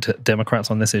relationship with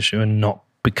Democrats on this issue and not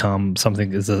become something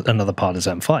that's another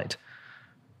partisan fight.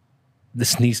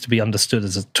 This needs to be understood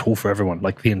as a tool for everyone,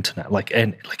 like the internet, like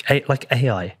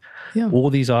AI. Yeah. All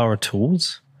these are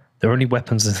tools. They're only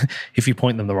weapons if you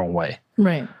point them the wrong way.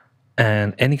 Right.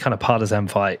 And any kind of partisan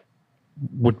fight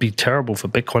would be terrible for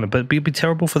Bitcoin, but it'd be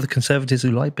terrible for the conservatives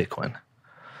who like Bitcoin.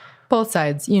 Both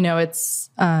sides. It's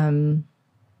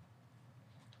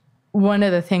one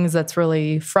of the things that's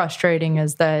really frustrating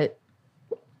is that,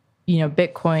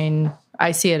 Bitcoin,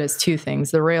 I see it as two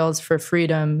things, the rails for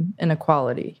freedom and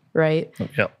equality, right?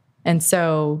 Yeah. And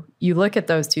so you look at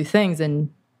those two things and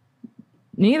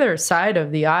neither side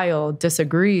of the aisle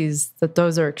disagrees that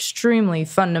those are extremely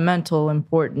fundamental,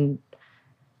 important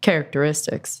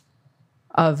characteristics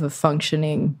of a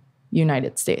functioning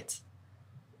United States.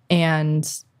 And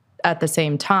at the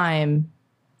same time,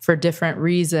 for different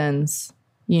reasons,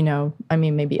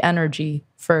 maybe energy,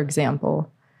 for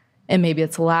example, and maybe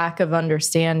it's lack of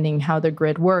understanding how the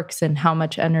grid works and how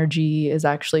much energy is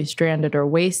actually stranded or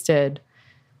wasted.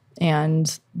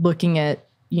 And looking at,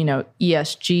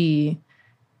 ESG,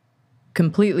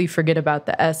 completely forget about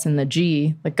the S and the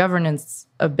G. Like governance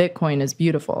of Bitcoin is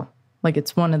beautiful. Like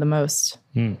it's one of the most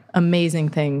amazing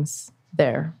things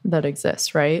there that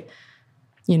exists, right?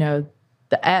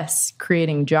 The S,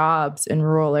 creating jobs in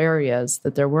rural areas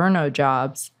that there were no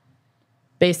jobs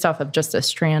based off of just a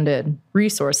stranded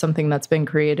resource, something that's been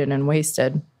created and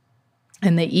wasted.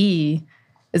 And the E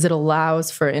is it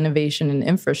allows for innovation in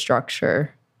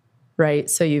infrastructure, right?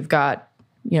 So you've got,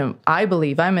 I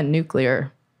believe I'm a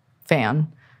nuclear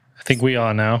fan. I think we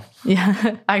are now.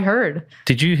 Yeah, I heard.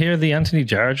 Did you hear the Anthony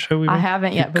Jarrett show? I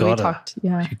haven't yet, but we talked.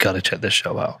 Yeah. You got to check this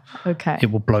show out. Okay.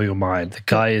 It will blow your mind. The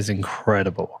guy is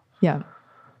incredible. Yeah.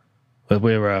 But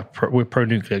we're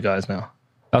pro-nuclear guys now.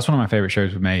 That's one of my favorite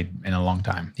shows we've made in a long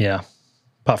time. Yeah.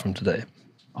 Apart from today.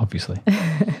 Obviously.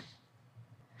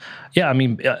 Yeah,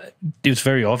 it's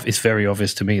very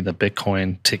obvious to me that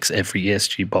Bitcoin ticks every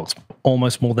ESG box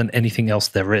almost more than anything else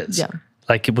there is. Yeah.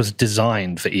 Like it was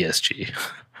designed for ESG.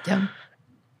 Yeah.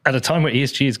 At a time where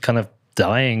ESG is kind of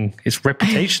dying, it's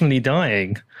reputationally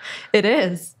dying. It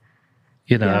is.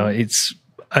 And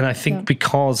I think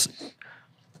because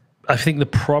I think the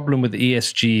problem with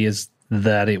ESG is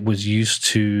that it was used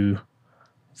to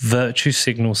virtue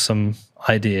signal some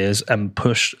ideas and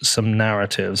push some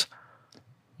narratives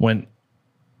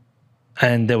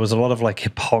and there was a lot of like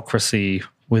hypocrisy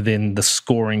within the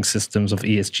scoring systems of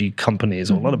ESG companies,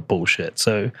 a lot of bullshit.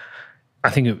 So I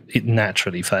think it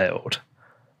naturally failed.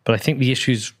 But I think the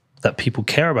issues that people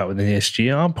care about within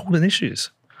ESG are important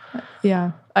issues.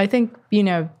 Yeah. I think,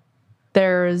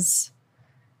 there's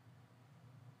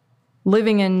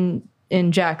living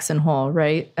in Jackson Hole,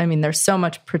 right? There's so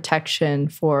much protection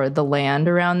for the land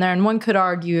around there. And one could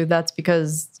argue that's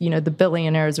because, the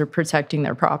billionaires are protecting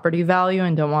their property value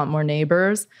and don't want more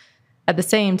neighbors. At the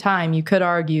same time, you could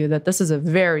argue that this is a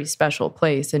very special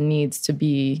place and needs to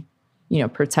be,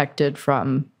 protected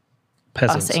from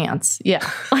peasants. Us ants. Yeah.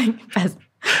 Like peasants.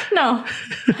 No,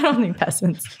 I don't think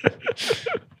peasants.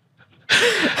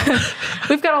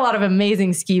 We've got a lot of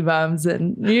amazing ski bums,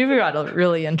 and you've got a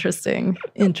really interesting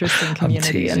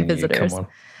community and visitors.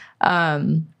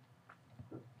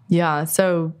 Yeah.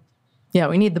 So, yeah,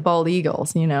 we need the bald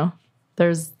eagles.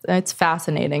 It's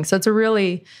fascinating.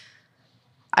 So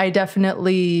I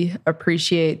definitely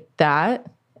appreciate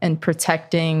that and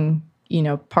protecting,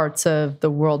 parts of the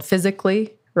world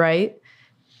physically, right?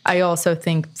 I also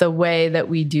think the way that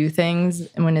we do things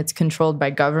when it's controlled by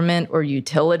government or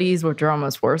utilities, which are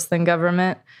almost worse than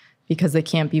government because they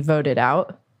can't be voted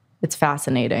out, it's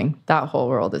fascinating. That whole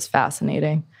world is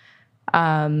fascinating.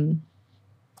 And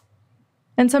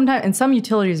some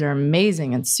utilities are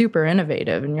amazing and super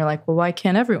innovative. And you're like, well, why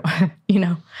can't everyone?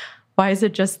 Why is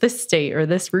it just this state or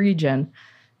this region?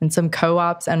 And some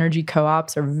energy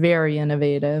co-ops are very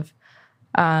innovative.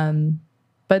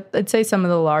 But I'd say some of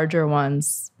the larger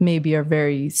ones maybe are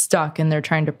very stuck and they're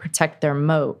trying to protect their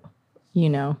moat,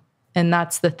 And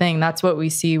that's the thing. That's what we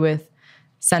see with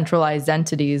centralized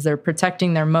entities. They're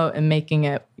protecting their moat and making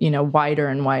it, wider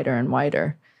and wider and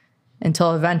wider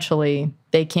until eventually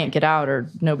they can't get out or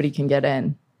nobody can get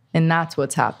in. And that's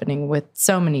what's happening with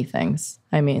so many things.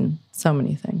 I mean, so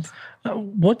many things.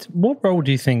 What role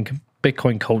do you think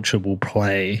Bitcoin culture will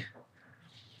play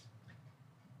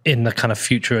in the kind of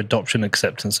future adoption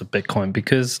acceptance of Bitcoin?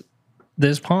 Because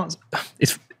there's parts,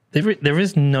 there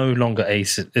is no longer a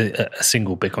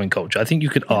single Bitcoin culture. I think you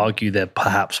could argue there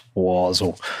perhaps was,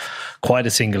 or quite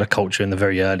a singular culture in the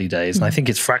very early days. And I think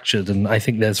it's fractured, and I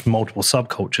think there's multiple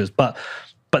subcultures. But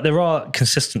there are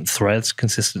consistent threads,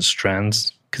 consistent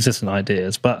strands, consistent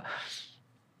ideas. But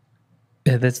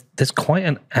there's quite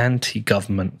an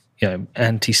anti-government,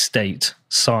 anti-state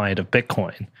side of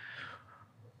Bitcoin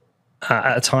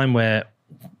at a time where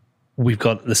we've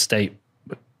got the state,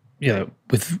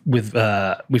 we've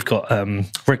got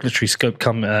regulatory scope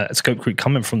creep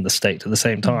coming from the state at the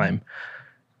same time.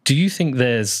 Do you think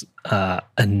there's a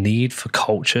need for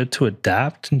culture to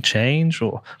adapt and change,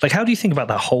 or how do you think about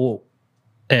that whole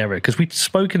area? Because we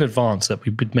spoke in advance that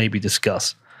we would maybe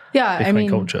discuss Bitcoin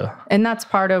culture, and that's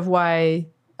part of why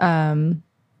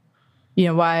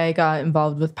why I got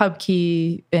involved with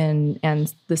PubKey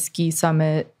and the Ski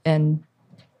Summit and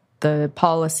the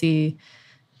policy.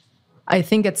 I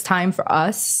think it's time for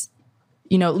us,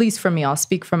 at least for me, I'll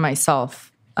speak for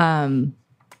myself.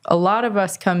 A lot of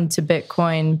us come to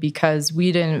Bitcoin because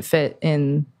we didn't fit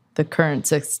in the current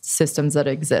systems that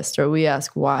exist, or we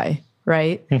ask why,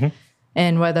 right? Mm-hmm.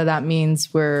 And whether that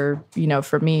means we're,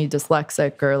 for me,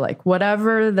 dyslexic or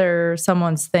whatever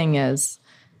someone's thing is,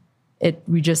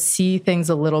 we just see things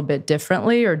a little bit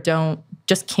differently, or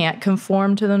just can't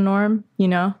conform to the norm,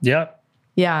 Yeah.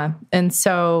 Yeah. And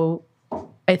so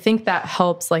I think that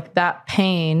helps, that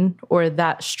pain or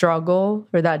that struggle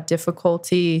or that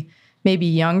difficulty, maybe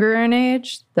younger in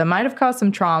age, that might have caused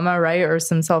some trauma, right? Or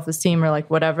some self-esteem, or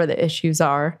whatever the issues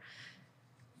are.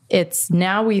 It's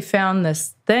now we found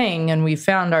this thing and we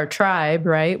found our tribe,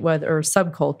 right? Or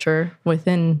subculture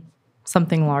within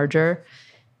something larger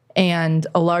and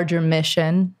a larger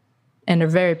mission, and are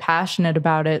very passionate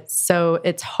about it. So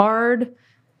it's hard.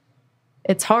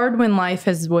 It's hard when life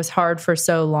was hard for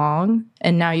so long,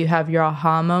 and now you have your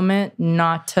aha moment,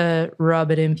 not to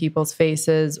rub it in people's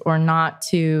faces or not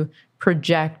to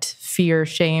project fear,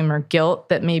 shame, or guilt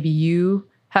that maybe you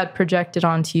had projected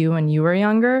onto you when you were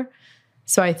younger.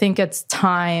 So I think it's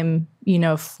time,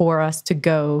 for us to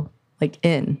go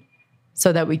in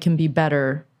so that we can be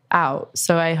better out.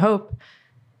 So I hope,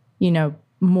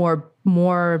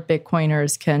 more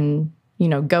Bitcoiners can,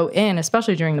 go in,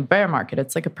 especially during the bear market.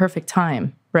 It's a perfect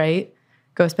time, right?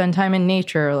 Go spend time in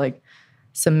nature,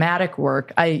 somatic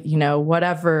work.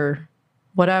 Whatever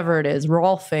it is,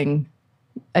 Rolfing.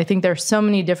 I think there's so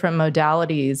many different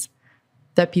modalities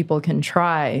that people can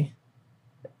try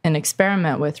and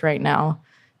experiment with right now,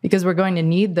 because we're going to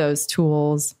need those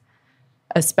tools,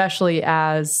 especially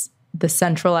as the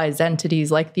centralized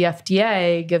entities like the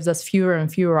FDA gives us fewer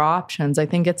and fewer options. I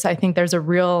think there's a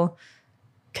real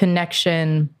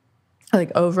connection,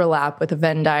 overlap with a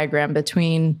Venn diagram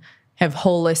between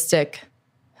holistic,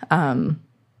 the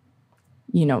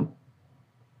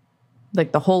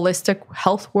holistic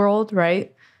health world,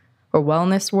 right? Or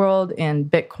wellness world, and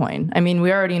Bitcoin. I mean,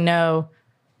 we already know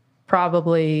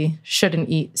probably shouldn't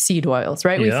eat seed oils,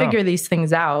 right? Yeah. We figure these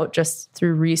things out just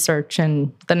through research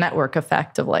and the network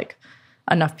effect of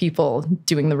enough people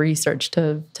doing the research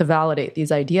to validate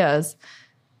these ideas.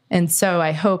 And so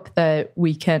I hope that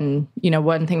we can,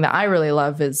 one thing that I really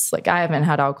love is I haven't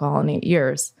had alcohol in 8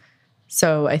 years.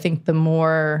 So I think the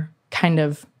more kind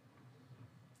of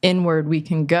inward we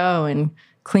can go and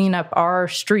clean up our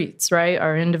streets, right?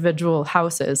 Our individual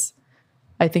houses,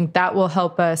 I think that will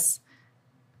help us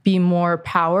be more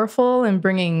powerful in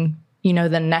bringing,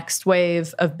 the next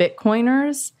wave of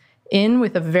Bitcoiners in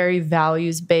with a very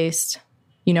values-based,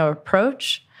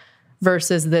 approach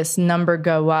versus this number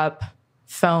go up,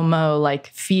 FOMO,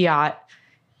 fiat.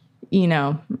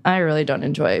 I really don't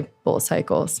enjoy bull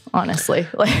cycles, honestly.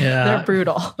 They're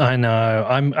brutal. I know.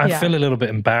 I feel a little bit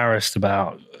embarrassed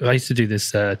about, I used to do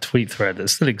this tweet thread that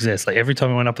still exists. Every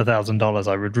time I went up $1,000,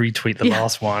 I would retweet the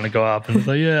last one and go up and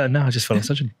no, I just felt like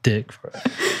such a dick for it.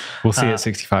 We'll see at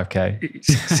 65K.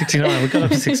 69. We got up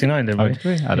to 69, didn't we? Oh, did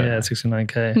we? I don't know.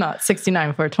 69K. Not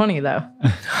 69 420 though.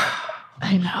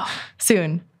 I know.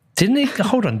 Soon. Didn't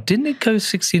it go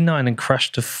 69 and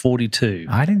crash to 42?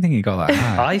 I didn't think it got that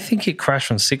high. I think it crashed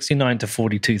from 69 to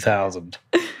 42,000.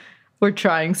 We're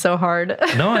trying so hard.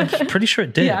 No, I'm pretty sure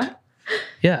it did. Yeah.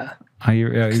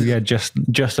 Yeah,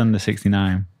 just under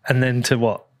 69. And then to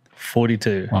what?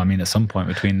 42? Well, I mean, at some point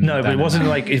between... No, but it wasn't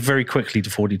very quickly to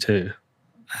 42.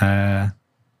 Yeah,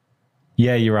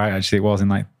 you're right. Actually, it was in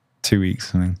like 2 weeks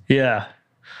or something. Yeah.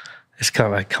 It's kind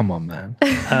of like, come on, man.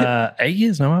 8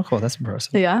 years, no alcohol. That's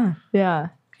impressive. Yeah. Yeah.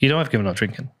 You know, I've given up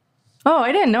drinking. Oh,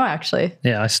 I didn't know, actually.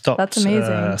 Yeah, I stopped. That's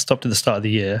amazing. Stopped at the start of the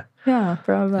year. Yeah,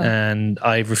 bravo. And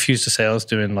I refused to say I was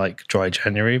doing like dry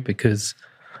January because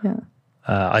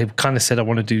I kind of said I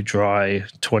want to do dry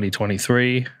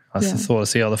 2023. I thought I'd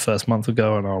see how the first month would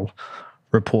go and I'll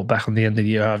report back on the end of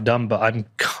the year how I've done. But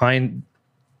I'm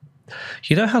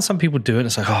you know how some people do it?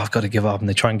 It's like, oh, I've got to give up. And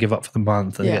they try and give up for the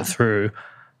month and get through.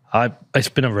 It's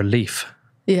been a relief.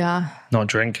 Yeah. Not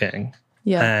drinking.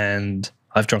 Yeah. And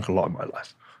I've drunk a lot in my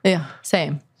life. Yeah,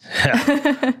 same.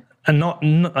 Yeah. And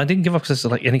I didn't give up because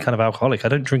it's like any kind of alcoholic. I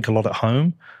don't drink a lot at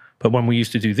home. But when we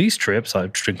used to do these trips,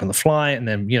 I'd drink on the flight and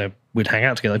then, we'd hang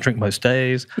out together. I'd drink most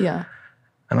days. Yeah.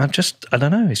 And I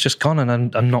don't know, it's just gone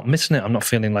and I'm not missing it. I'm not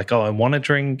feeling like, oh, I want to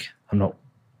drink.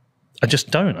 I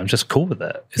just don't. I'm just cool with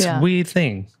it. It's a weird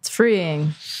thing. It's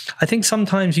freeing. I think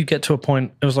sometimes you get to a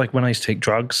point, it was like when I used to take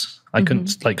drugs. I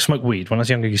couldn't like smoke weed. When I was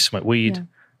younger, I used to smoke weed. Yeah.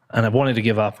 And I wanted to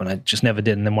give up and I just never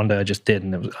did. And then one day I just did.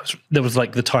 And there was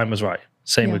like the time was right.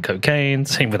 Same with cocaine,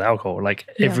 same with alcohol. Like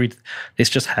it's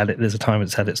just there's a time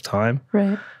it's had its time.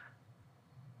 Right.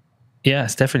 Yeah,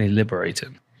 it's definitely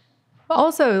liberating.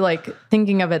 Also, like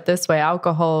thinking of it this way,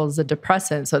 alcohol is a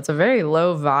depressant. So it's a very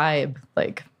low vibe.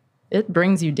 Like it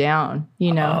brings you down,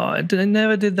 Oh, it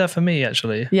never did that for me,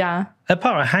 actually. Yeah.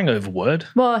 Apart from a hangover would.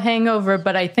 Well, hangover,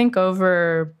 but I think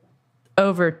over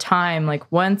time, like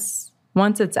once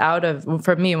it's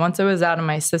for me, once it was out of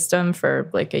my system for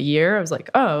like a year, I was like,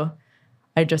 oh,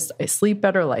 I sleep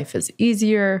better. Life is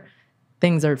easier.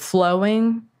 Things are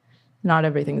flowing. Not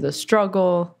everything's a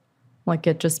struggle. Like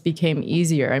it just became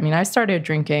easier. I mean, I started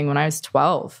drinking when I was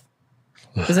 12.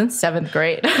 I was in 7th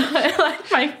grade.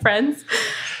 Like my friends,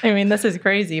 I mean, this is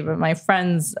crazy, but my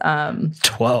friends...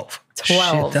 12.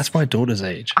 Shit, that's my daughter's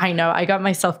age. I know. I got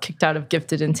myself kicked out of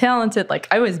Gifted and Talented. Like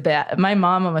I was bad. My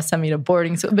mom almost sent me to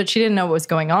boarding school, but she didn't know what was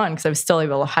going on because I was still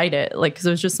able to hide it. Like, because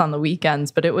it was just on the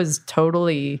weekends, but it was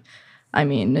totally, I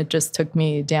mean, it just took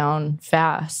me down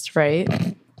fast, right?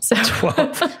 So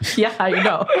 12. Yeah, I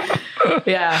know.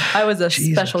 Yeah, I was a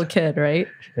special kid, right?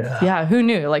 Yeah, who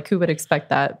knew? Like, who would expect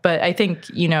that? But I think,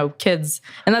 kids,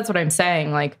 and that's what I'm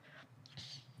saying. Like,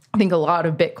 I think a lot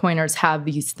of Bitcoiners have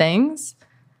these things.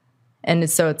 And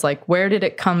so it's like, where did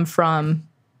it come from?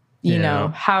 You know,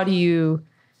 how do you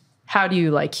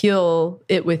like heal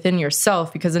it within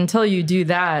yourself? Because until you do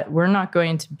that, we're not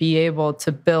going to be able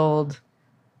to build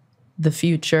the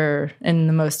future in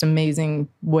the most amazing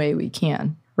way we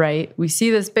can. Right? We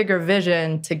see this bigger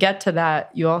vision. To get to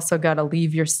that, you also got to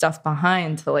leave your stuff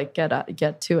behind to like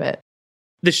get to it.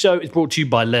 This show is brought to you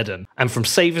by Ledn. And from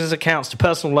savings accounts to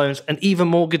personal loans and even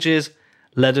mortgages,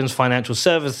 Ledn's financial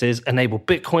services enable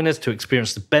Bitcoiners to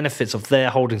experience the benefits of their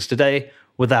holdings today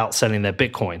without selling their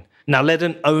Bitcoin. Now,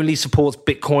 Ledn only supports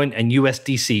Bitcoin and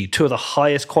USDC, two of the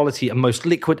highest quality and most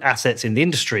liquid assets in the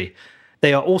industry.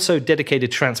 They are also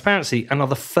dedicated to transparency and are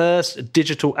the first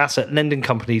digital asset lending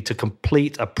company to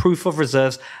complete a proof of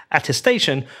reserves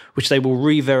attestation, which they will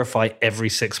re-verify every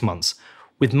 6 months.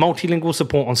 With multilingual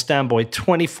support on standby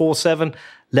 24/7,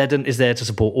 Ledn is there to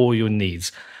support all your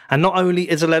needs. And not only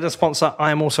is a Ledn sponsor,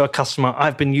 I am also a customer.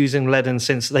 I've been using Ledn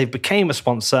since they became a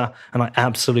sponsor, and I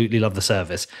absolutely love the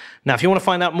service. Now, if you want to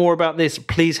find out more about this,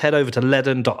 please head over to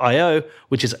ledn.io,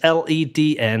 which is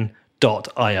LEDN.io.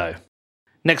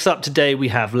 Next up today, we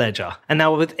have Ledger. And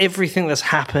now with everything that's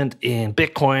happened in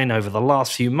Bitcoin over the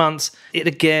last few months, it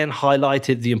again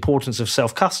highlighted the importance of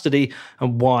self-custody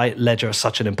and why Ledger is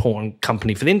such an important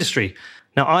company for the industry.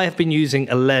 Now, I have been using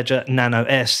a Ledger Nano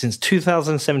S since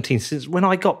 2017, since when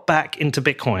I got back into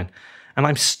Bitcoin. And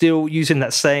I'm still using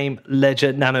that same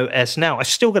Ledger Nano S now. I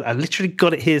literally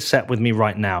got it here set with me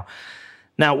right now.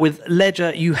 Now, with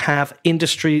Ledger, you have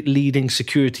industry-leading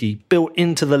security built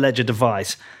into the Ledger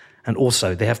device. And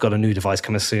also, they have got a new device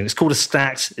coming soon. It's called a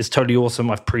Stax. It's totally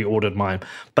awesome. I've pre-ordered mine.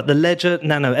 But the Ledger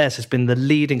Nano S has been the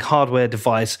leading hardware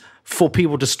device for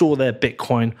people to store their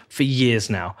Bitcoin for years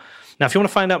now. Now, if you want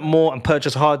to find out more and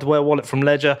purchase a hardware wallet from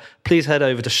Ledger, please head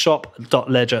over to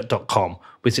shop.ledger.com,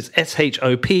 which is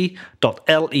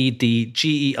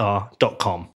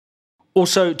shop.ledger.com.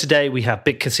 Also, today we have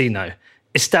BitCasino.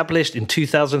 Established in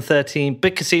 2013,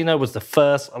 BitCasino was the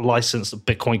first licensed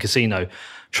Bitcoin casino,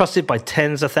 trusted by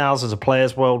tens of thousands of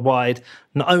players worldwide.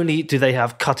 Not only do they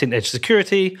have cutting-edge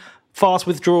security, fast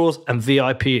withdrawals, and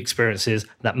VIP experiences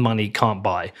that money can't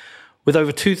buy. With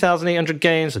over 2,800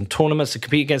 games and tournaments to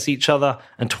compete against each other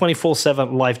and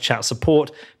 24/7 live chat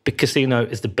support, BitCasino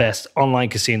is the best online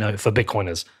casino for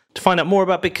Bitcoiners. To find out more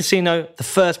about BitCasino, the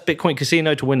first Bitcoin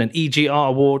casino to win an EGR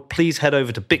award, please head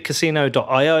over to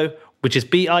bitcasino.io, which is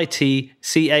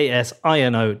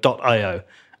BITCASINO.io.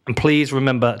 And please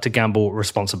remember to gamble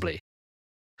responsibly.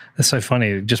 It's so funny.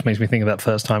 It just makes me think of that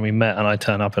first time we met and I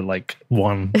turn up at like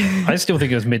 1. I still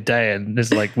think it was midday and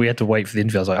it's like we had to wait for the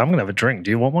interview. I was like, I'm going to have a drink.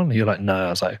 Do you want one? And you're like, no. I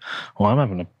was like,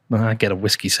 well, I get a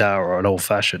whiskey sour or an old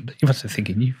fashioned. You must be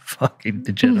thinking, you fucking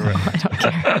degenerate. No, I don't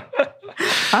care.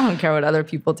 I don't care what other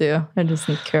people do. I just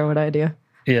care what I do.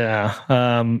 Yeah.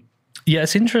 Yeah,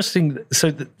 it's interesting.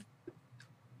 So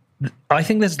I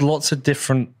think there's lots of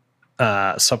different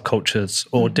subcultures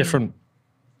or different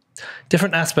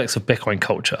aspects of Bitcoin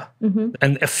culture.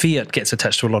 And a fiat gets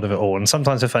attached to a lot of it all. And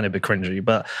sometimes I find it a bit cringy,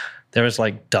 but there is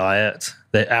like diet,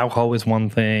 the alcohol is one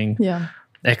thing,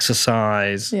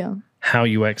 exercise, how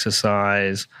you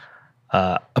exercise,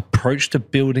 approach to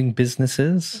building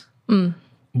businesses,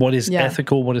 what is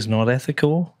ethical, what is not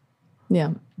ethical.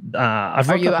 Yeah.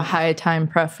 Are you a high time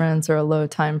preference or a low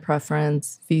time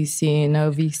preference? VC,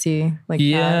 no VC?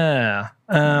 That?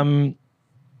 And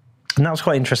that was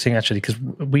quite interesting, actually, because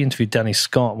we interviewed Danny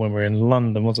Scott when we were in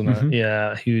London, wasn't it?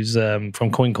 Yeah, he was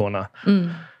from Coin Corner.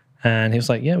 And he was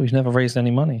like, yeah, we've never raised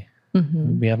any money.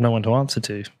 We have no one to answer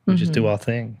to. We just do our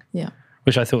thing. Yeah.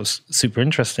 Which I thought was super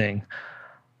interesting.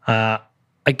 I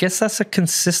guess that's a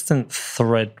consistent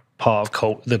thread part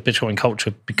of the Bitcoin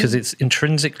culture because it's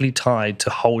intrinsically tied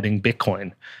to holding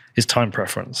Bitcoin is time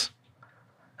preference.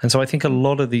 And so I think a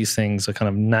lot of these things are kind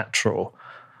of natural.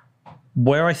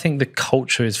 Where I think the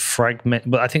culture is fragmented,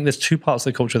 but I think there's two parts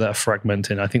of the culture that are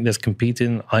fragmented. I think there's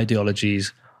competing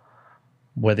ideologies,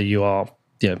 whether you are,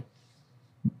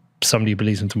 somebody who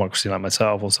believes in democracy like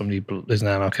myself or somebody who is an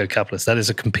anarcho-capitalist. That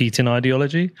is a competing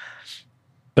ideology.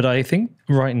 But I think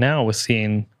right now we're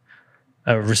seeing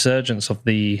a resurgence of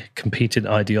the competing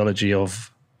ideology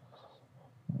of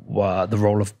the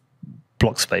role of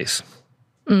block space.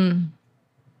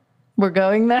 We're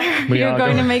going there? You're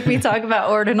going to make me talk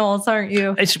about ordinals, aren't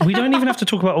you? We don't even have to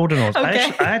talk about ordinals.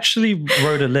 Okay. I actually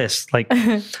wrote a list.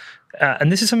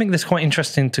 And this is something that's quite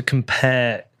interesting to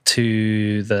compare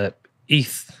to the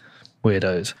ETH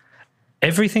weirdos.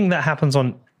 Everything that happens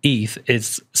on ETH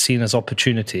is seen as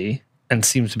opportunity and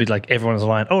seems to be like everyone's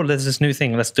aligned. Oh, there's this new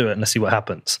thing. Let's do it and let's see what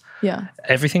happens. Yeah.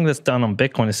 Everything that's done on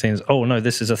Bitcoin is seen as, oh, no,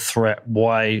 this is a threat.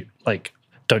 Why,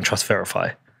 don't trust verify.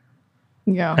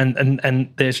 Yeah.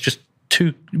 And there's just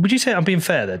two. Would you say I'm being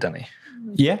fair there, Danny?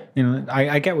 Yeah,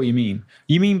 I get what you mean.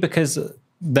 You mean because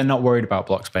they're not worried about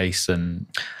block space and...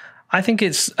 I think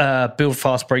it's build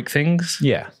fast, break things.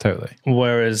 Yeah, totally.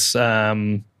 Whereas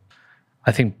I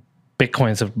think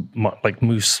Bitcoins have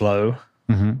move slow.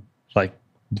 What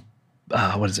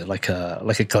is it? Like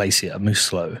a glacier, move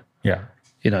slow. Yeah.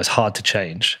 It's hard to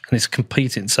change and it's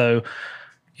competing. So,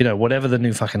 whatever the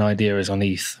new fucking idea is on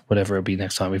ETH, whatever it'll be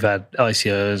next time. We've had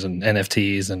ICOs and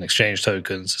NFTs and exchange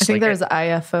tokens. I think there's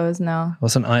IFOs now.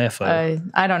 What's an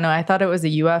IFO? I don't know. I thought it was a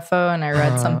UFO and I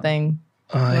read something.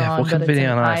 What could be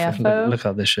an IFO? Look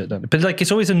up this shit, don't it? But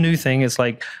it's always a new thing. It's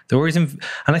like they're always and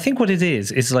I think what it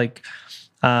is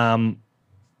I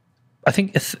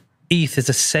think ETH is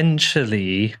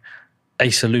essentially a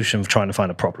solution for trying to find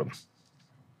a problem.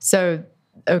 So,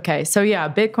 okay. So,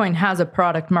 Bitcoin has a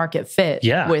product market fit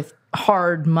with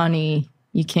hard money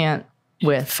you can't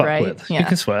fuck right? With. Yeah. You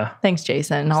can swear. Thanks,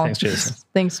 Jason. Thanks, Jason.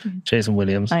 Thanks. Jason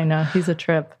Williams. I know. He's a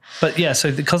trip. But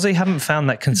so because they haven't found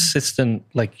that consistent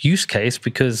use case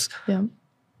because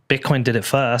Bitcoin did it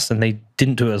first and they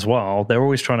didn't do it as well, they're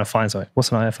always trying to find something.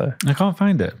 What's an IFO? I can't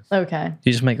find it. Okay.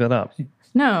 You just make that up.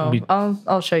 No,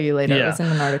 I'll show you later. It was in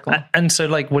an article. And so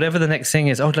whatever the next thing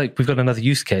is, we've got another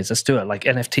use case. Let's do it. Like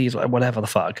NFTs, whatever the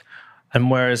fuck.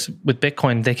 And whereas with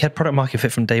Bitcoin, they had product market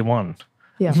fit from day one.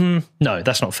 Yeah. No,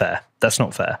 that's not fair. That's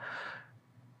not fair.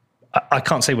 I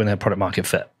can't say when they have product market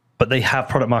fit, but they have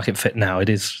product market fit now. It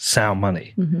is sound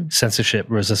money, censorship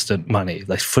resistant money,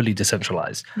 fully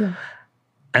decentralized. Yeah.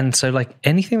 And so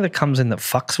anything that comes in that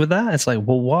fucks with that, it's well,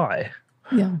 why?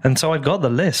 Yeah. And so I've got the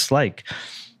list,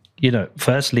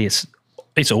 firstly, it's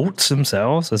alts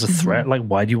themselves as a threat.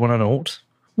 Why do you want an alt?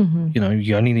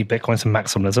 You only need Bitcoins and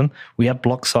maximalism. We had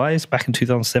block size back in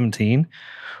 2017.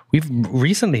 We've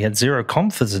recently had zero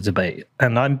conf as a debate.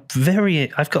 And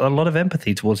I've got a lot of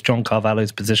empathy towards John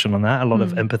Carvalho's position on that, a lot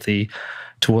of empathy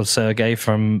towards Sergey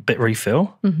from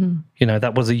Bitrefill.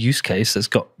 That was a use case that's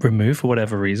got removed for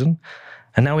whatever reason.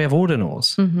 And now we have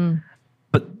ordinals.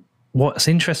 But what's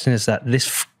interesting is that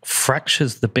this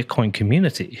fractures the Bitcoin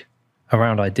community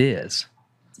around ideas.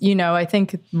 I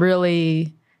think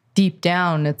really deep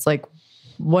down, it's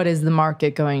what is the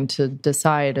market going to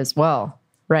decide as well,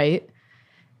 right?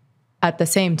 At the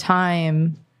same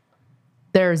time,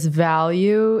 there's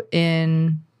value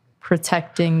in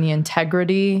protecting the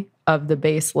integrity of the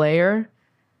base layer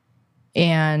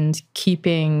and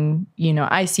keeping,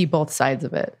 I see both sides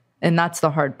of it. And that's the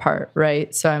hard part,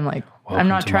 right? So I'm like, I'm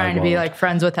not trying to be like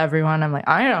friends with everyone. I'm like,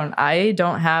 I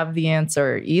don't have the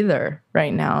answer either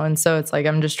right now. And so it's like,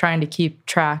 I'm just trying to keep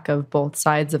track of both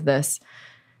sides of this.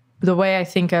 The way I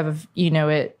think of,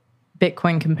 it,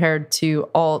 Bitcoin compared to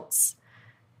alts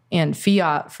and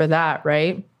fiat for that,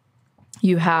 right?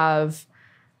 You have,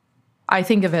 I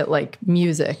think of it like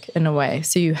music in a way.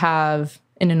 So you have,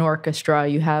 in an orchestra,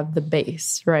 you have the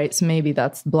bass, right? So maybe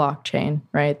that's the blockchain,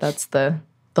 right? That's the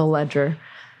ledger.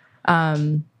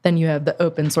 Then you have the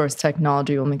open source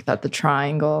technology, we'll make that the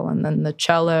triangle. And then the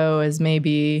cello is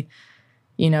maybe,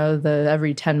 the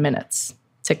every 10 minutes,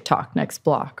 TikTok, next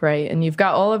block, right? And you've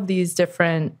got all of these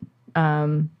different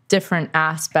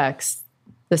aspects,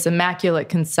 this immaculate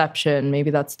conception, maybe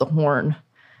that's the horn.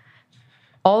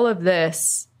 All of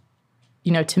this,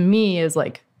 to me is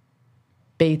like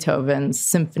Beethoven's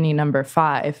Symphony No.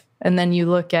 5. And then you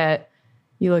look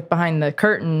behind the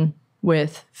curtain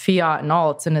with fiat and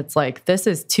alts, and it's like, this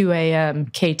is 2 a.m.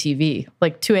 KTV,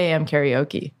 like 2 a.m.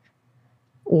 karaoke,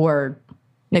 or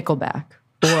Nickelback,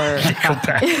 or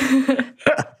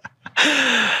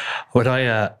When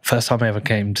I first time I ever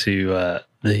came to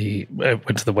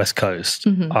went to the West Coast,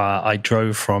 I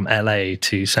drove from LA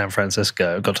to San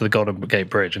Francisco, got to the Golden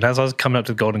Gate Bridge, and as I was coming up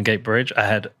to the Golden Gate Bridge, I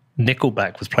had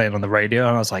Nickelback was playing on the radio,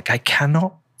 and I was like, I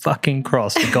cannot fucking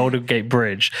cross the Golden Gate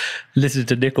Bridge, listen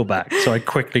to Nickelback. So I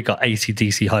quickly got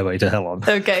AC/DC Highway to Hell on.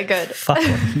 Okay, good.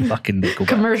 Fucking Nickelback.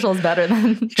 Commercial's better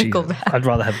than Jesus. Nickelback. I'd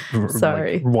rather have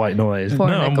Sorry. white noise. Poor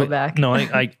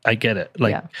Nickelback. I get it.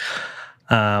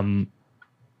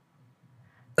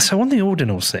 So on the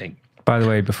ordinals thing. By the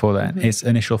way, before that, it's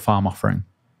initial farm offering.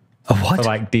 A what? For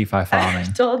like DeFi farming.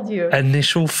 I told you.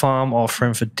 Initial farm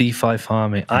offering for DeFi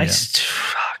farming.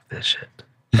 Fuck this shit.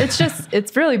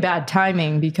 It's really bad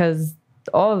timing because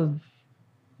all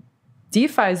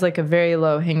DeFi is like a very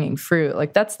low hanging fruit.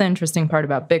 Like that's the interesting part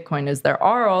about Bitcoin is there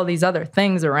are all these other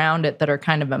things around it that are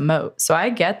kind of a moat. So I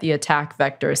get the attack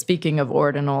vector, speaking of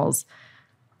ordinals,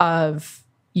 of,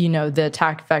 the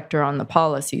attack vector on the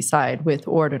policy side with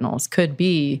ordinals could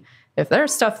be, if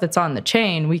there's stuff that's on the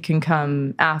chain, we can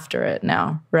come after it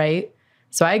now, right?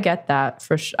 So I get that.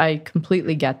 I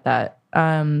completely get that.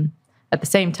 At the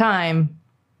same time,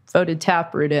 voted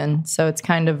Taproot in, so it's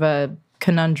kind of a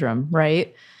conundrum,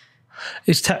 right?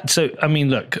 So, I mean,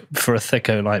 look, for a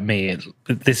thicko like me,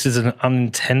 this is an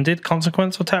unintended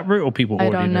consequence of Taproot, or people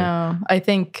already I don't know. I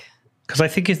think... Because I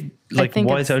think it's like,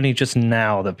 why is it only just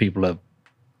now that people have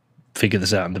figured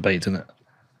this out and debating it?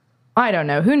 I don't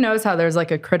know. Who knows how there's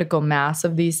like a critical mass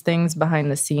of these things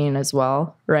behind the scene as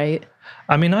well, right?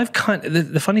 I mean,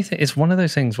 the funny thing is one of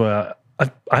those things where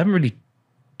I haven't really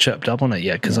chirped up on it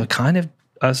yet because I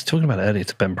was talking about it earlier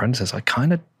to Ben Prentice. I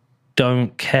kind of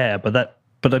don't care, but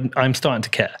I'm starting to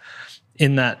care.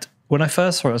 In that, when I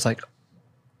first saw it, I was like,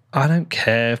 I don't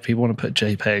care if people want to put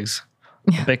JPEGs,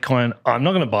 Bitcoin. I'm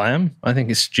not going to buy them. I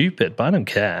think it's stupid, but I don't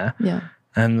care. Yeah.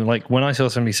 And like when I saw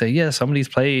somebody say, somebody's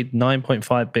paid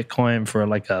 9.5 Bitcoin for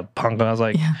like a punk, I was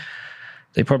like,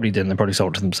 they probably didn't. They probably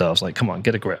sold it to themselves. Like, come on,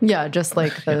 get a grip. Yeah, just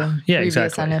like the previous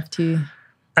exactly. NFT.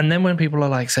 And then when people are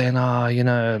like saying,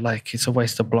 like it's a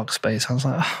waste of block space, I was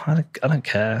like, I don't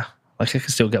care. Like I can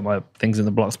still get my things in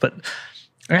the blocks. But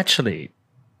actually,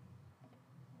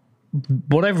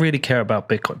 what I really care about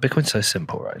Bitcoin's so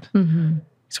simple, right? Mm-hmm.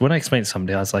 So when I explained to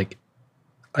somebody, I was like,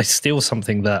 I steal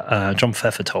something that John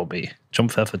Pfeffer told me. John,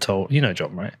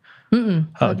 right?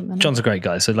 John's a great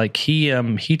guy. So like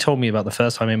he told me about the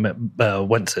first time he met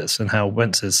Wences and how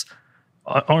Wences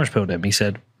orange pilled him. He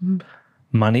said,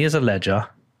 money is a ledger.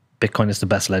 Bitcoin is the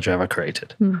best ledger ever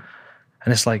created. And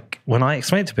it's like, when I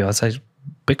explain it to people, I say,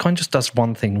 Bitcoin just does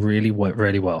one thing really,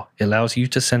 really well. It allows you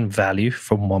to send value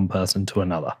from one person to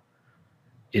another.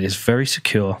 It is very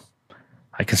secure.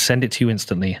 I can send it to you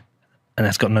instantly, and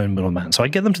it's got no middleman. So I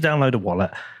get them to download a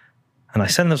wallet, and I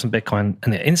send them some Bitcoin,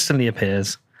 and it instantly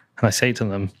appears, and I say to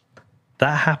them,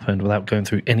 that happened without going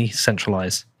through any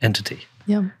centralized entity.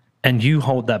 Yeah. And you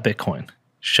hold that Bitcoin.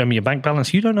 Show me your bank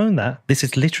balance. You don't own that. This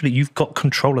is literally, you've got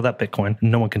control of that Bitcoin.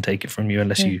 No one can take it from you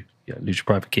unless you lose your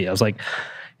private key. I was like,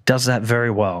 it does that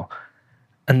very well.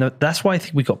 And that's why I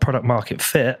think we got product market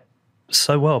fit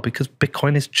so well, because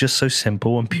Bitcoin is just so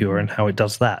simple and pure in how it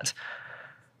does that.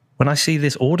 When I see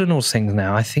this ordinals thing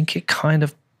now, I think it kind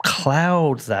of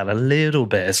clouds that a little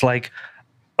bit. It's like,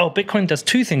 Bitcoin does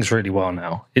two things really well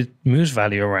now. It moves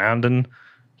value around and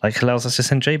like allows us to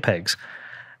send JPEGs.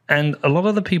 And a lot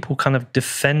of the people kind of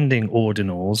defending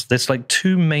ordinals, there's like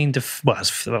two main, it's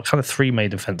kind of three main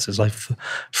defenses, like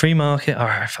free market, all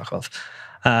right, fuck off.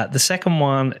 The second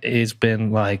one has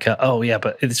been like,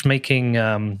 but it's making,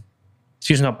 it's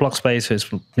using up block space, so it's,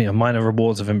 minor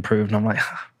rewards have improved. And I'm like,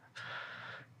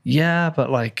 yeah, but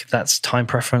like that's time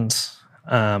preference.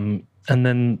 And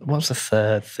then what's the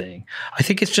third thing? I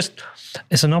think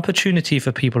it's an opportunity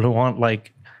for people who aren't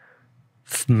like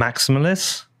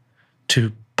maximalists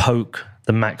to poke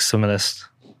the maximalist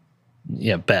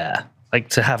bear, like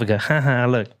to have a go, haha,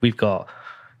 look, we've got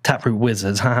Taproot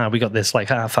Wizards, haha, we got this, like,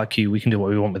 fuck you, we can do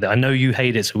what we want with it. I know you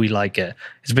hate it, so we like it.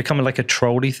 It's becoming like a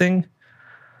trolly thing.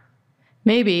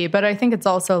 Maybe, but I think it's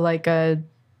also like this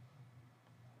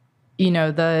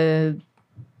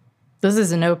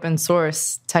is an open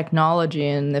source technology,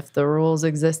 and if the rules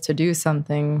exist to do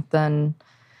something, then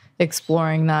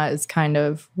exploring that is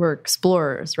we're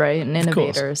explorers, right? And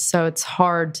innovators. So it's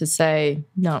hard to say,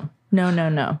 no,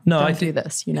 don't do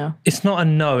this, It's not a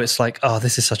no, it's like, oh,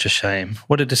 this is such a shame.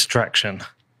 What a distraction.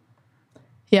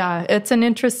 Yeah, it's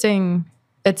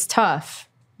tough,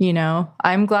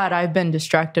 I'm glad I've been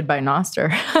distracted by Nostr.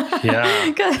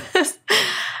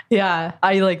 Yeah.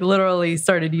 I literally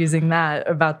started using that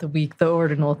about the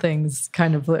ordinal things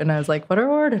and I was like, what are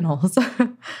ordinals?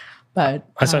 But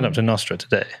I signed up to Nostra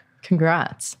today.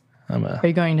 Congrats. Are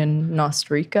you going to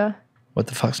Nostrica? What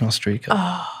the fuck's Nostrica?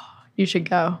 Oh, you should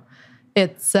go.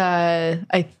 It's,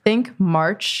 I think,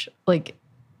 March,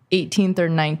 18th or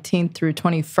 19th through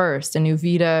 21st in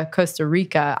Uvita, Costa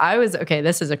Rica.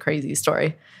 This is a crazy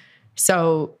story.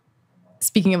 So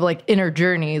speaking of inner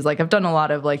journeys, I've done a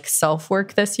lot of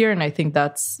self-work this year, and I think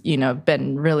that's,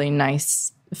 been really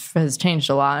nice, has changed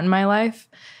a lot in my life,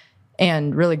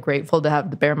 and really grateful to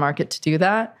have the bear market to do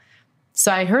that. So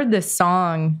I heard this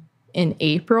song in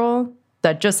April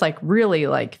that just really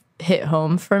hit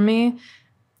home for me.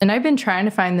 And I've been trying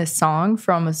to find this song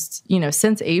for almost,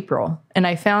 since April. And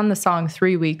I found the song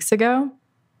 3 weeks ago.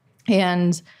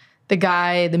 And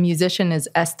the musician is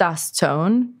Estas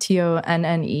Tone,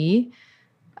 Tonne.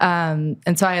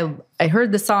 And so I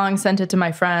heard the song, sent it to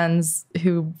my friends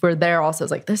who were there also. I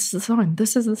was like, this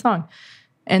is the song.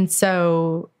 And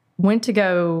so went to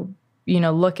go,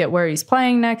 look at where he's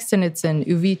playing next. And it's in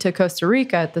Uvita, Costa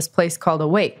Rica at this place called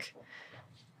Awake.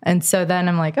 And so then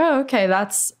I'm like, oh, okay,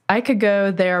 I could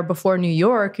go there before New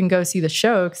York and go see the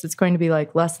show because it's going to be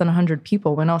less than 100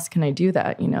 people. When else can I do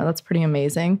that? That's pretty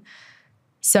amazing.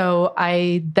 So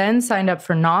I then signed up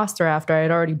for Nostr after I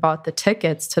had already bought the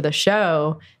tickets to the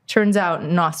show. Turns out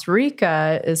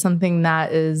Nostrica is something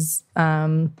that is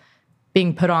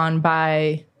being put on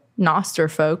by Nostr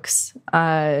folks.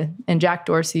 And Jack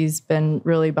Dorsey's been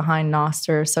really behind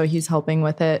Nostr, so he's helping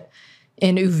with it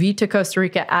in Uvita, Costa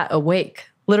Rica at Awake.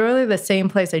 Literally the same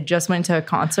place I just went to a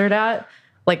concert at,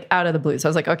 out of the blue. So I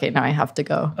was like, okay, now I have to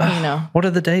go, What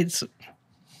are the dates?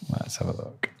 Let's have a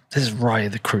look. This is right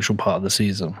at the crucial part of the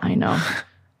season. I know,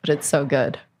 but it's so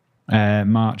good.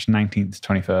 March 19th to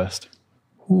 21st.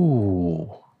 Ooh.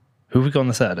 Who have we got on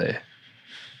the Saturday?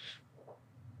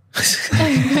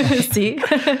 See?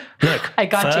 Look, I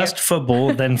got first you.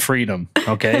 Football, then freedom,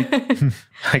 okay?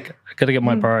 I got to get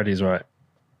my priorities right.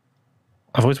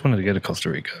 I've always wanted to go to Costa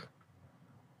Rica.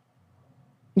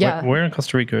 Yeah. Where in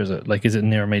Costa Rica is it? Is it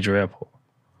near a major airport?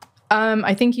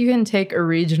 I think you can take a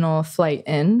regional flight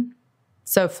in.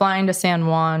 So flying to San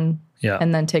Juan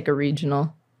and then take a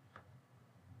regional.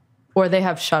 Or they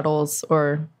have shuttles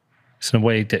or... It's an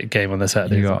away game on the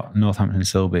Saturday. You got Northampton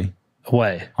Silby.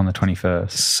 Away? On the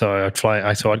 21st. So I'd fly...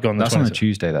 I'd go on the 20th. That's on the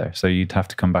Tuesday, though, so you'd have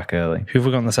to come back early. Who have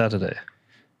we got on the Saturday?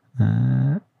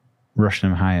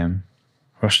 Rushnam Hayam.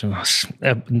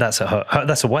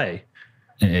 That's away.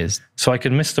 It is. So I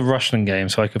could miss the Rushden game.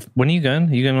 So I could. When are you going?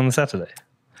 Are you going on the Saturday?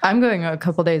 I'm going a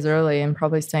couple days early and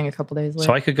probably staying a couple days late.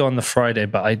 So I could go on the Friday,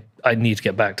 but I need to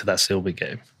get back to that Silby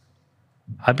game.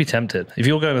 I'd be tempted. If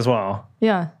you're going as well.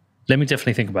 Yeah. Let me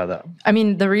definitely think about that. I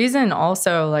mean, the reason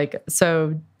also,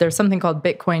 so there's something called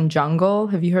Bitcoin Jungle.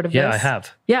 Have you heard of this? Yeah, I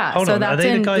have. Yeah. Hold so on. that's Are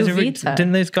they in the guys Uvita.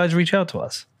 didn't those guys reach out to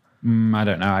us? I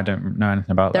don't know. I don't know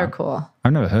anything about They're that. cool.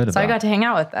 I've never heard of that. So I got to hang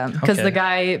out with them because Okay. the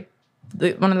guy,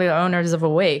 one of the owners of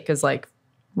Awake is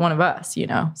one of us,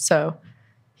 So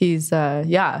he's,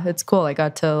 it's cool. I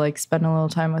got to spend a little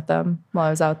time with them while I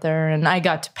was out there. And I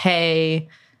got to pay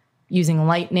using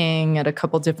Lightning at a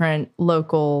couple different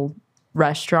local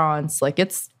restaurants.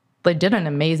 They did an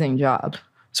amazing job.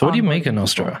 So what do you make of onboarding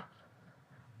Nostra? people.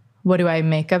 What do I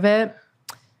make of it?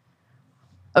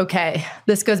 Okay,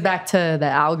 this goes back to the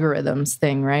algorithms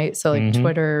thing, right? So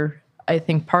Twitter, I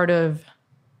think part of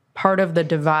part of the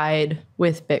divide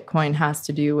with Bitcoin has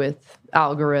to do with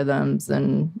algorithms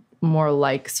and more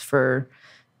likes for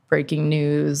breaking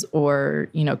news or,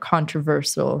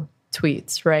 controversial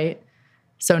tweets, right?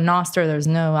 So Nostr, there's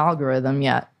no algorithm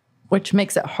yet, which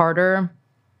makes it harder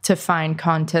to find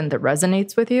content that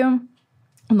resonates with you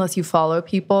unless you follow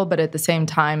people. But at the same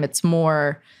time, it's much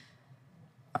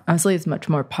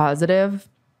more positive.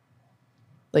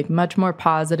 Much more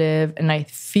positive. And I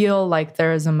feel like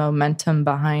there is a momentum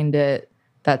behind it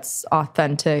that's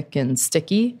authentic and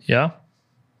sticky. Yeah.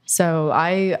 So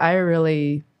I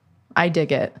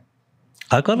dig it.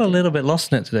 I got a little bit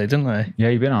lost in it today, didn't I? Yeah,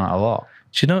 you've been on it a lot.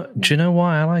 Do you know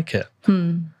why I like it?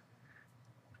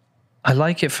 I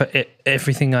like it for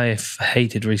everything I've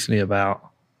hated recently about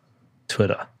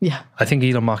Twitter. Yeah. I think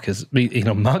Elon Musk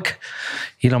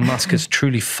has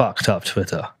truly fucked up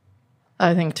Twitter.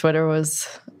 I think Twitter was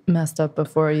messed up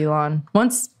before Elon.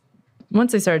 Once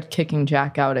they started kicking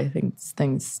Jack out, I think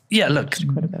things changed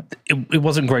quite a bit. It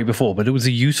wasn't great before, but it was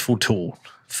a useful tool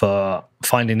for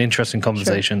finding interesting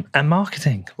conversation and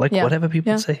marketing. Whatever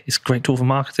people say, it's a great tool for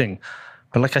marketing.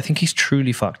 But I think he's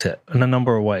truly fucked it in a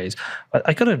number of ways.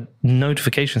 I got a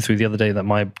notification through the other day that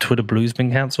my Twitter Blue's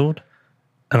been cancelled.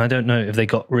 And I don't know if they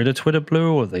got rid of Twitter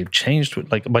Blue or they've changed.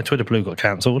 My Twitter Blue got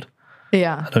cancelled.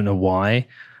 Yeah. I don't know why.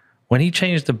 When he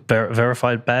changed the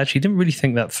verified badge, he didn't really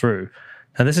think that through.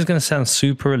 Now, this is going to sound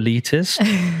super elitist,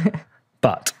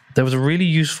 but there was a really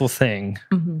useful thing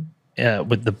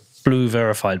with the blue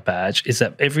verified badge is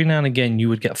that every now and again you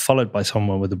would get followed by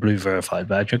someone with a blue verified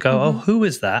badge. You'd go, oh, who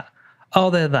is that? Oh,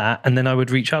 they're that. And then I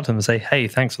would reach out to them and say, hey,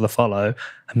 thanks for the follow.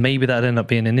 And maybe that'd end up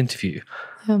being an interview.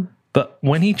 Yeah. But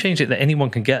when he changed it that anyone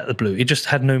can get the blue, it just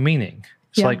had no meaning.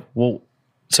 It's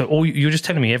you're just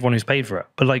telling me everyone who's paid for it.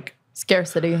 But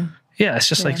scarcity. Yeah, it's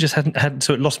just just hadn't,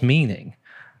 so it lost meaning.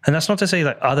 And that's not to say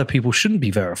other people shouldn't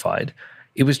be verified.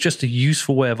 It was just a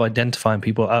useful way of identifying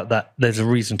people out that there's a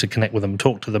reason to connect with them and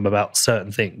talk to them about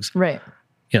certain things. Right.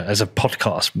 As a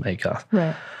podcast maker.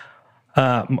 Right.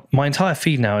 My entire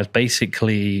feed now is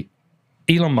basically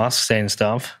Elon Musk saying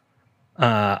stuff,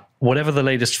 whatever the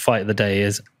latest fight of the day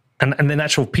is, and then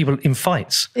actual people in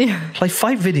fights. Yeah.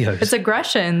 Fight videos. It's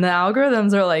aggression. The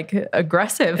algorithms are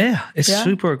aggressive. Yeah, it's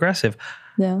super aggressive.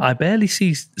 Yeah. I barely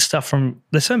see stuff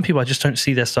there's certain people I just don't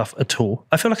see their stuff at all.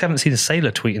 I feel like I haven't seen a Sailor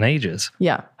tweet in ages.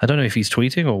 Yeah. I don't know if he's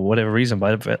tweeting or whatever reason,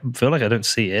 but I feel like I don't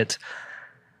see it.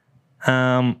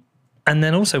 And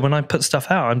then also when I put stuff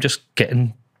out, I'm just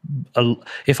getting...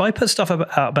 if I put stuff out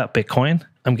about Bitcoin,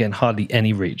 I'm getting hardly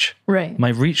any reach. Right. My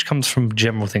reach comes from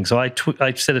general things. So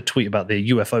I said a tweet about the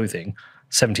UFO thing,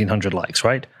 1,700 likes,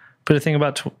 right? Put a thing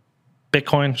about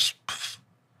Bitcoin,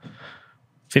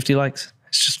 50 likes.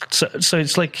 It's just so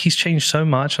it's he's changed so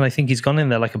much, and I think he's gone in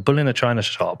there like a bull in a china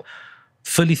shop,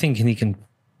 fully thinking he can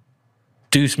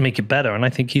make it better. And I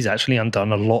think he's actually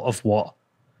undone a lot of what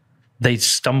they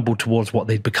stumbled towards what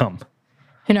they'd become.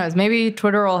 Who knows? Maybe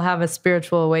Twitter will have a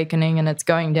spiritual awakening and it's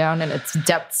going down in its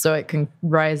depths so it can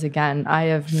rise again. I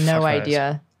have no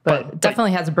idea. But it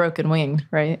definitely has a broken wing,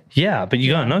 right? Yeah, but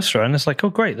you go on Nostr and it's oh,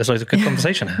 great. There's loads of good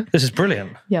conversation here. This is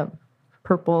brilliant. Yep.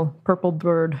 Purple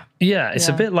bird. Yeah, it's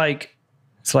a bit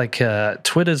it's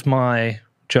Twitter's my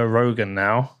Joe Rogan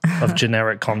now of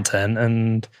generic content,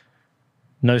 and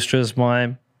Nostra's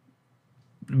my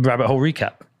rabbit hole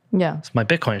recap. Yeah. It's my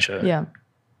Bitcoin show. Yeah.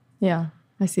 Yeah,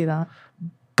 I see that.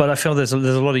 But I feel there's a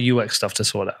lot of UX stuff to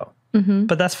sort out. Mm-hmm.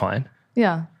 But that's fine.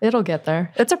 Yeah, it'll get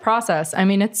there. It's a process. I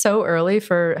mean, it's so early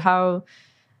for how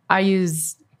I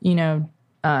use,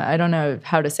 I don't know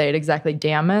how to say it exactly,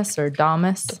 Damus or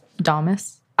Damus?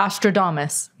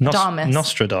 Astradamus.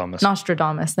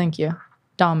 Nostradamus, thank you.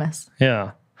 Damus.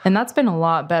 Yeah. And that's been a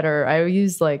lot better. I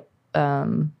used I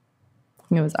think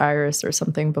it was Iris or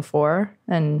something before,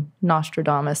 and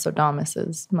Nostradamus, so Damus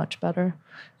is much better.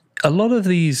 A lot of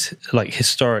these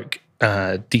historic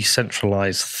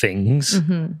decentralized things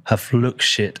have looked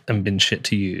shit and been shit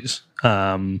to use.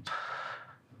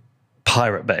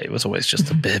 Pirate Bay was always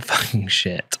just a bit fucking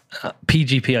shit.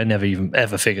 PGP I never even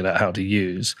ever figured out how to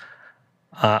use.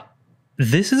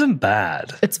 This isn't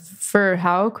bad. It's for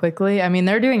how quickly. I mean,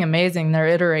 they're doing amazing. Their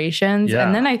iterations. Yeah.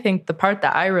 And then I think the part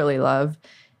that I really love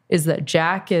is that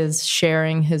Jack is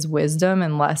sharing his wisdom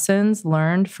and lessons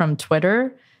learned from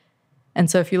Twitter.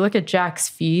 And so if you look at Jack's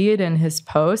feed and his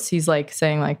posts, he's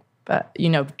saying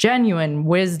genuine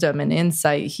wisdom and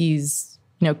insight. He's,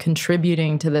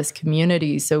 contributing to this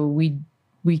community so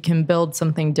we can build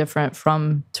something different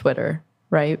from Twitter,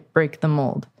 right? Break the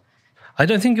mold. I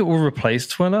don't think it will replace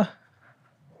Twitter.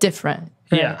 Different.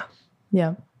 Right? Yeah.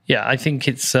 Yeah. Yeah, I think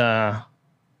it's a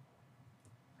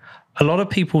lot of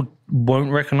people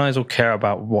won't recognize or care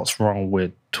about what's wrong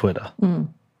with Twitter.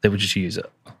 They would just use it.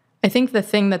 I think the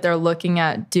thing that they're looking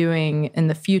at doing in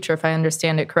the future, if I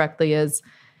understand it correctly, is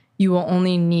you will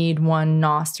only need one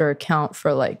Nostr account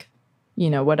for like, you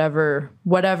know, whatever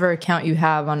account you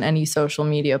have on any social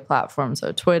media platform.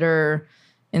 So Twitter,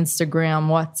 Instagram,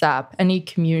 WhatsApp, any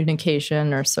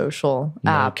communication or social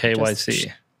app.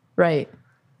 KYC. Right.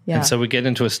 Yeah. And so we get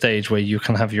into a stage where you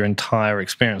can have your entire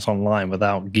experience online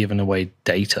without giving away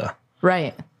data.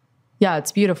 Right. Yeah,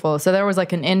 it's beautiful. So there was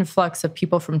like an influx of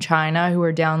people from China who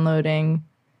were downloading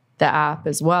the app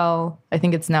as well. I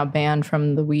think it's now banned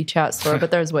from the WeChat store,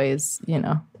 but there's ways, you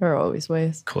know, there are always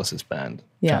ways. Of course it's banned.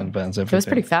 Yeah. China bans everything. It was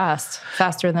pretty fast,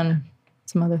 faster than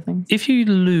some other things. If you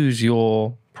lose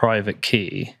your private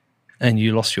key and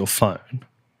you lost your phone,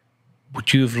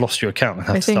 would you have lost your account and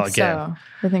have to start again?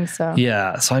 I think so.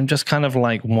 Yeah, so I'm just kind of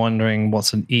like wondering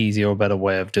what's an easier or better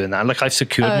way of doing that. Like I've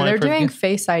secured my they're private doing key.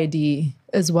 Face ID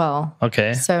as well.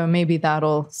 Okay. So maybe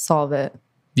that'll solve it.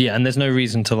 Yeah, and there's no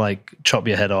reason to like chop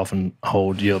your head off and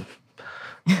hold your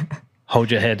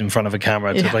head in front of a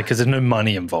camera to like, because there's no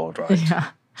money involved, right?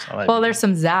 Yeah. So, like, Well, there's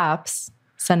some zaps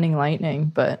sending lightning,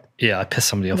 but yeah, I pissed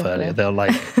somebody off earlier. They're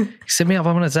like, "Send me up.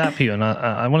 I want to zap you, and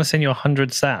I want to send you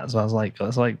 100 sats." I was like,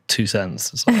 "That's like 2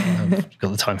 cents." It's like, I haven't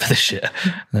got the time for this shit.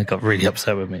 And they got really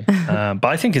upset with me. But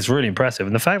I think it's really impressive,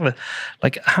 and the fact that,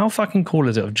 like, how fucking cool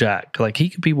is it of Jack? Like, he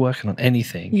could be working on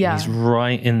anything. Yeah. He's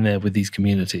right in there with these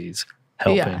communities,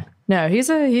 helping. yeah. No,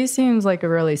 he seems like a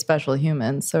really special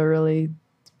human. So really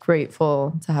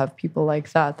grateful to have people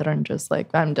like that aren't just like,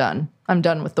 I'm done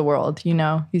with the world. You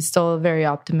know, he's still very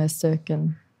optimistic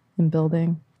and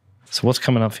building. So what's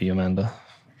coming up for you, Amanda?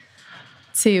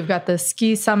 So you've got the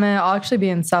ski summit. I'll actually be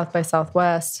in South by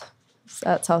Southwest,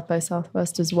 at South by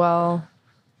Southwest as well.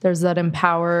 There's that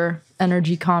Empower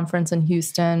Energy Conference in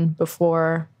Houston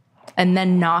before, and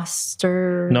then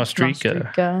Nostrika.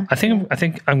 I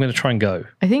think I'm going to try and go.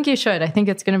 I think you should. I think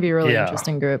it's going to be a really Yeah.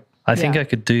 interesting group. I think I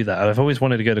could do that. I've always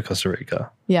wanted to go to Costa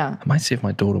Rica. Yeah, I might see if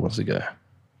my daughter wants to go.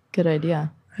 good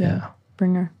idea. Yeah.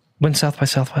 Bring her. When's South by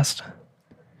Southwest?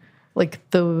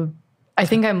 I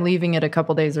think I'm leaving it a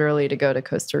couple days early to go to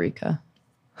Costa Rica.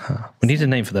 We need a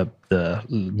name for the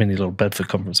mini little Bedford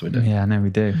conference we do. Yeah, I know we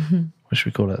do. What should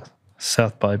we call it?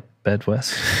 South by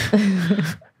Bedwest?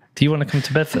 Do you want to come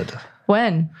to Bedford?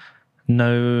 When?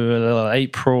 No,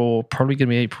 April, probably going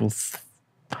to be April.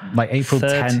 Like April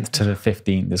 30th 10th to the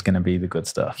 15th is going to be the good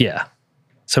stuff. Yeah.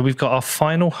 So we've got our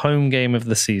final home game of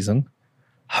the season,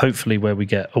 hopefully where we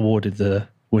get awarded the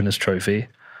winner's trophy.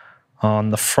 On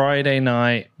the Friday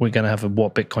night, we're going to have a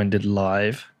What Bitcoin Did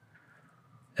Live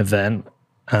event.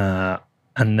 And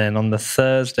then on the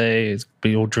Thursday, it's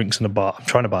be all drinks in a bar. I'm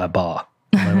trying to buy a bar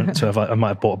at the moment. So I might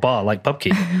have bought a bar like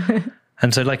Pubkey.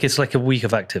 And so like it's like a week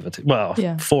of activity. Well,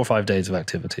 4 or 5 days of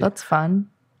activity. That's fun.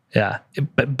 Yeah.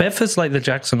 But Bedford's like the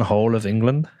Jackson Hole of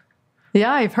England.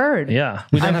 Yeah, I've heard. Yeah.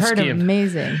 We don't I've have heard skiing.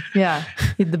 amazing. Yeah.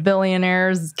 The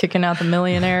billionaires kicking out the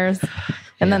millionaires.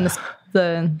 And then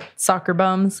the soccer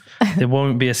bums. There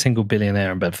won't be a single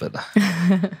billionaire in Bedford.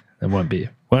 There won't be.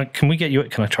 Well, can we get you?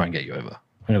 Can I try and get you over?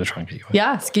 I'm going to try and get you over.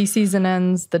 Yeah, ski season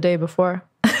ends the day before.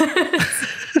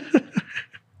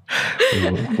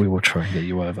 We will try and get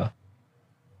you over.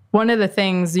 One of the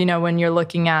things, you know, when you're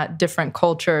looking at different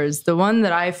cultures, the one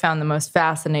that I found the most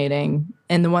fascinating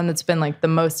and the one that's been like the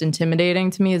most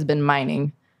intimidating to me has been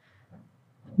mining.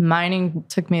 Mining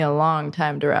took me a long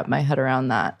time to wrap my head around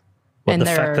that. Well, and the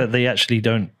fact that they actually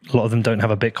don't, a lot of them don't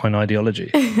have a Bitcoin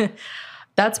ideology.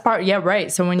 That's part, yeah, right.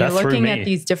 So when you're That threw looking me. at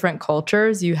these different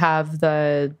cultures, you have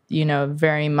the, you know,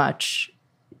 very much,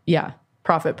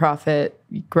 profit,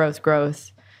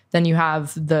 growth. Then you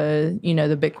have the, you know,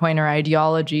 the Bitcoiner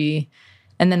ideology.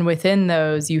 And then within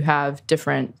those, you have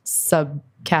different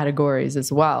subcategories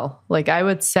as well. Like I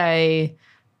would say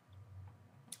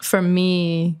for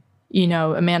me, you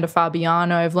know, Amanda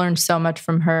Fabiano, I've learned so much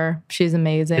from her. She's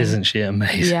amazing. Isn't she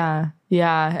amazing?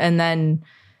 Yeah. And then,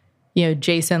 you know,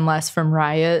 Jason Less from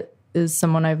Riot is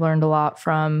someone I've learned a lot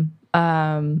from.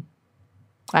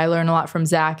 I learn a lot from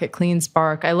Zach at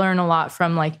CleanSpark. I learn a lot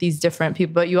from like these different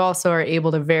people, but you also are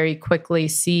able to very quickly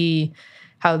see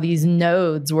how these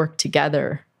nodes work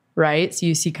together, right? So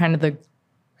you see kind of the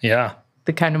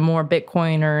kind of more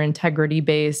Bitcoin or integrity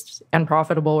based and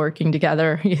profitable working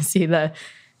together. You see the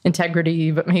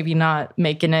integrity, but maybe not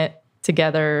making it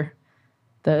together.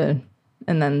 And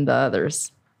then the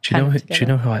others. Do you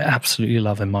know who I absolutely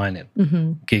love in mining?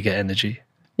 Giga Energy.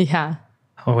 Yeah.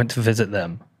 I went to visit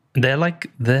them. They're like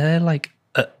the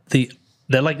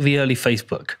early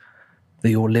Facebook.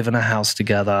 They all live in a house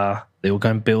together. They all go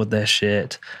and build their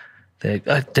shit. They're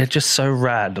just so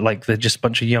rad. Like they're just a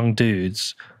bunch of young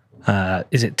dudes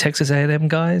is it Texas A&M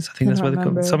guys? I think that's what they're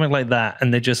called. Something like that.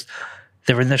 And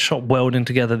they're in their shop welding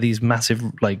together these massive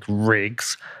like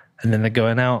rigs, and then they're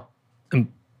going out and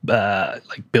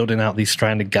like building out these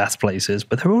stranded gas places.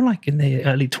 But they're all like in their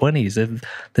early 20s.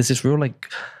 There's this real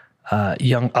like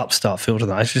young upstart feel to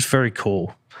that. It's just very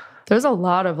cool. There's a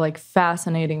lot of like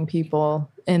fascinating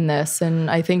people in this, and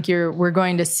I think we're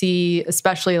going to see,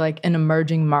 especially like in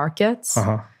emerging markets.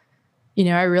 You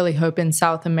know, I really hope in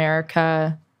South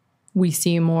America we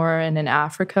see more, and in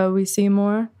Africa we see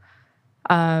more.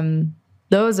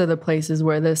 Those are the places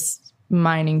where this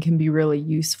mining can be really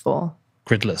useful.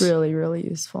 Gridless. Really, really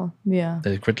useful. Yeah.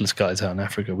 The gridless guys out in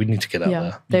Africa. We need to get out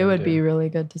there. They would be really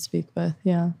good to speak with.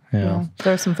 Yeah. There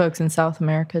are some folks in South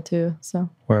America too. So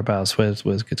whereabouts? Where's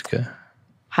good to go?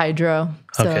 Hydro.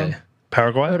 So okay.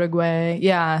 Paraguay? Uruguay.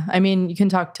 Yeah. I mean, you can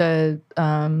talk to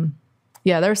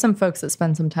there are some folks that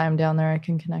spend some time down there I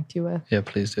can connect you with. Yeah,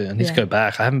 please do. I need to go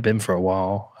back. I haven't been for a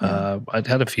while. I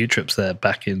had a few trips there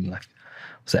back in, like,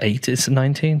 was it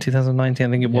 2019, I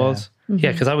think it was.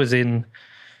 Yeah, because I was in,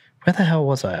 where the hell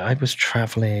was I? I was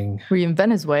traveling. Were you in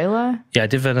Venezuela? Yeah, I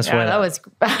did Venezuela. Yeah,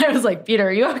 I was like, Peter,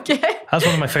 are you okay? That's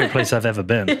one of my favorite places I've ever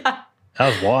been. That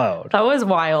was wild. That was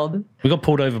wild. We got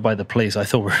pulled over by the police. I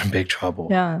thought we were in big trouble.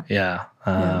 Yeah.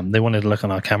 They wanted to look on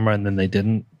our camera and then they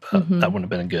didn't. But that wouldn't have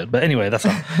been good. But anyway, we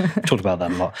talked about that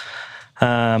a lot.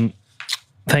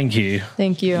 Thank you.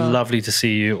 Thank you. Lovely to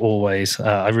see you always.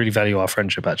 I really value our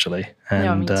friendship, actually.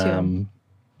 And, me too.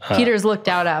 Peter's looked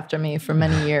out after me for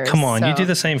many years. Come on, you do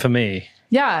the same for me.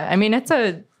 Yeah, I mean, it's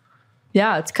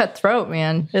cutthroat,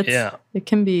 man. It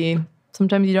can be.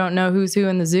 Sometimes you don't know who's who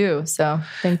in the zoo. So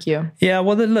thank you. Yeah,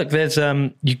 well, look, there's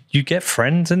you get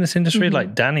friends in this industry.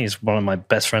 Like Danny's one of my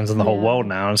best friends in the whole world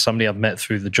now, and somebody I've met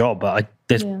through the job. But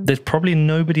there's probably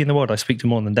nobody in the world I speak to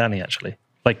more than Danny, actually.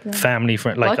 Like family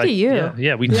friend. Like, lucky you.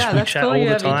 We chat all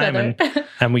the time,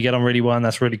 and we get on really well, and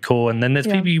that's really cool. And then there's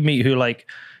people you meet who are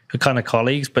kind of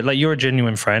colleagues, but like you're a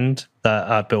genuine friend that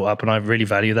I built up, and I really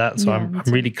value that. So I'm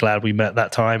really glad we met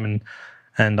that time,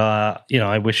 and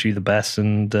I wish you the best,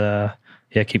 and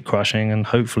keep crushing, and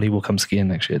hopefully we'll come skiing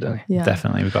next year, Danny. Yeah.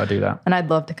 Definitely, we've got to do that. And I'd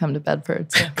love to come to Bedford.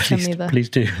 So please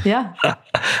do. Yeah.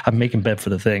 I'm making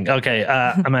Bedford a thing. Okay,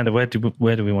 Amanda, where do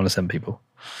we want to send people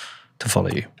to follow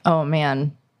you? Oh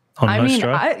man. On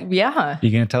Nostro? Yeah.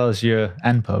 You're going to tell us your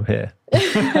NPub here.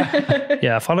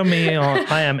 Yeah, follow me on.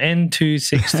 I am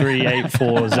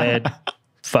N26384Z.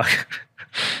 Fuck.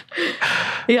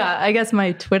 Yeah, I guess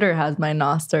my Twitter has my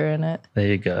Noster in it. There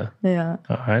you go. Yeah.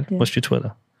 All right. Yeah. What's your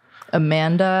Twitter?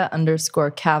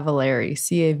 Amanda_Cavalieri.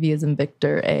 CAV as in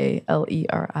Victor,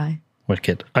 ALERI.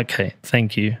 Wicked. Okay.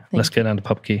 Thank you. Let's get down to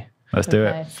pub key. Let's do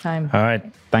it. It's time. All right.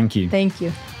 Thank you. Thank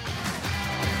you.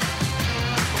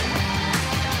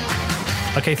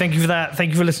 Okay, thank you for that.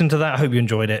 Thank you for listening to that. I hope you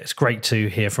enjoyed it. It's great to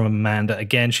hear from Amanda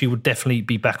again. She will definitely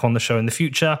be back on the show in the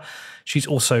future. She's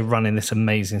also running this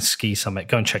amazing ski summit.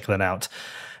 Go and check that out.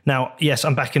 Now, yes,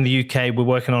 I'm back in the UK. We're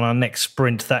working on our next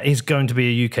sprint. That is going to be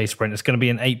a UK sprint. It's going to be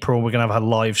in April. We're going to have a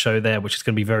live show there, which is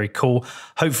going to be very cool.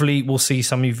 Hopefully, we'll see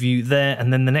some of you there.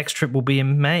 And then the next trip will be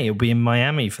in May. It'll be in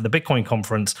Miami for the Bitcoin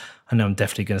conference. I know I'm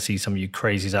definitely going to see some of you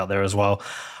crazies out there as well.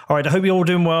 All right, I hope you're all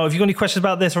doing well. If you've got any questions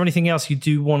about this or anything else you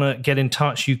do want to get in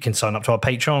touch, you can sign up to our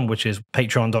Patreon, which is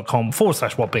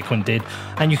patreon.com/whatbitcoindid.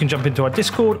 And you can jump into our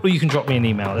Discord, or you can drop me an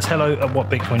email. It's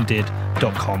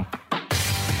hello@whatbitcoindid.com.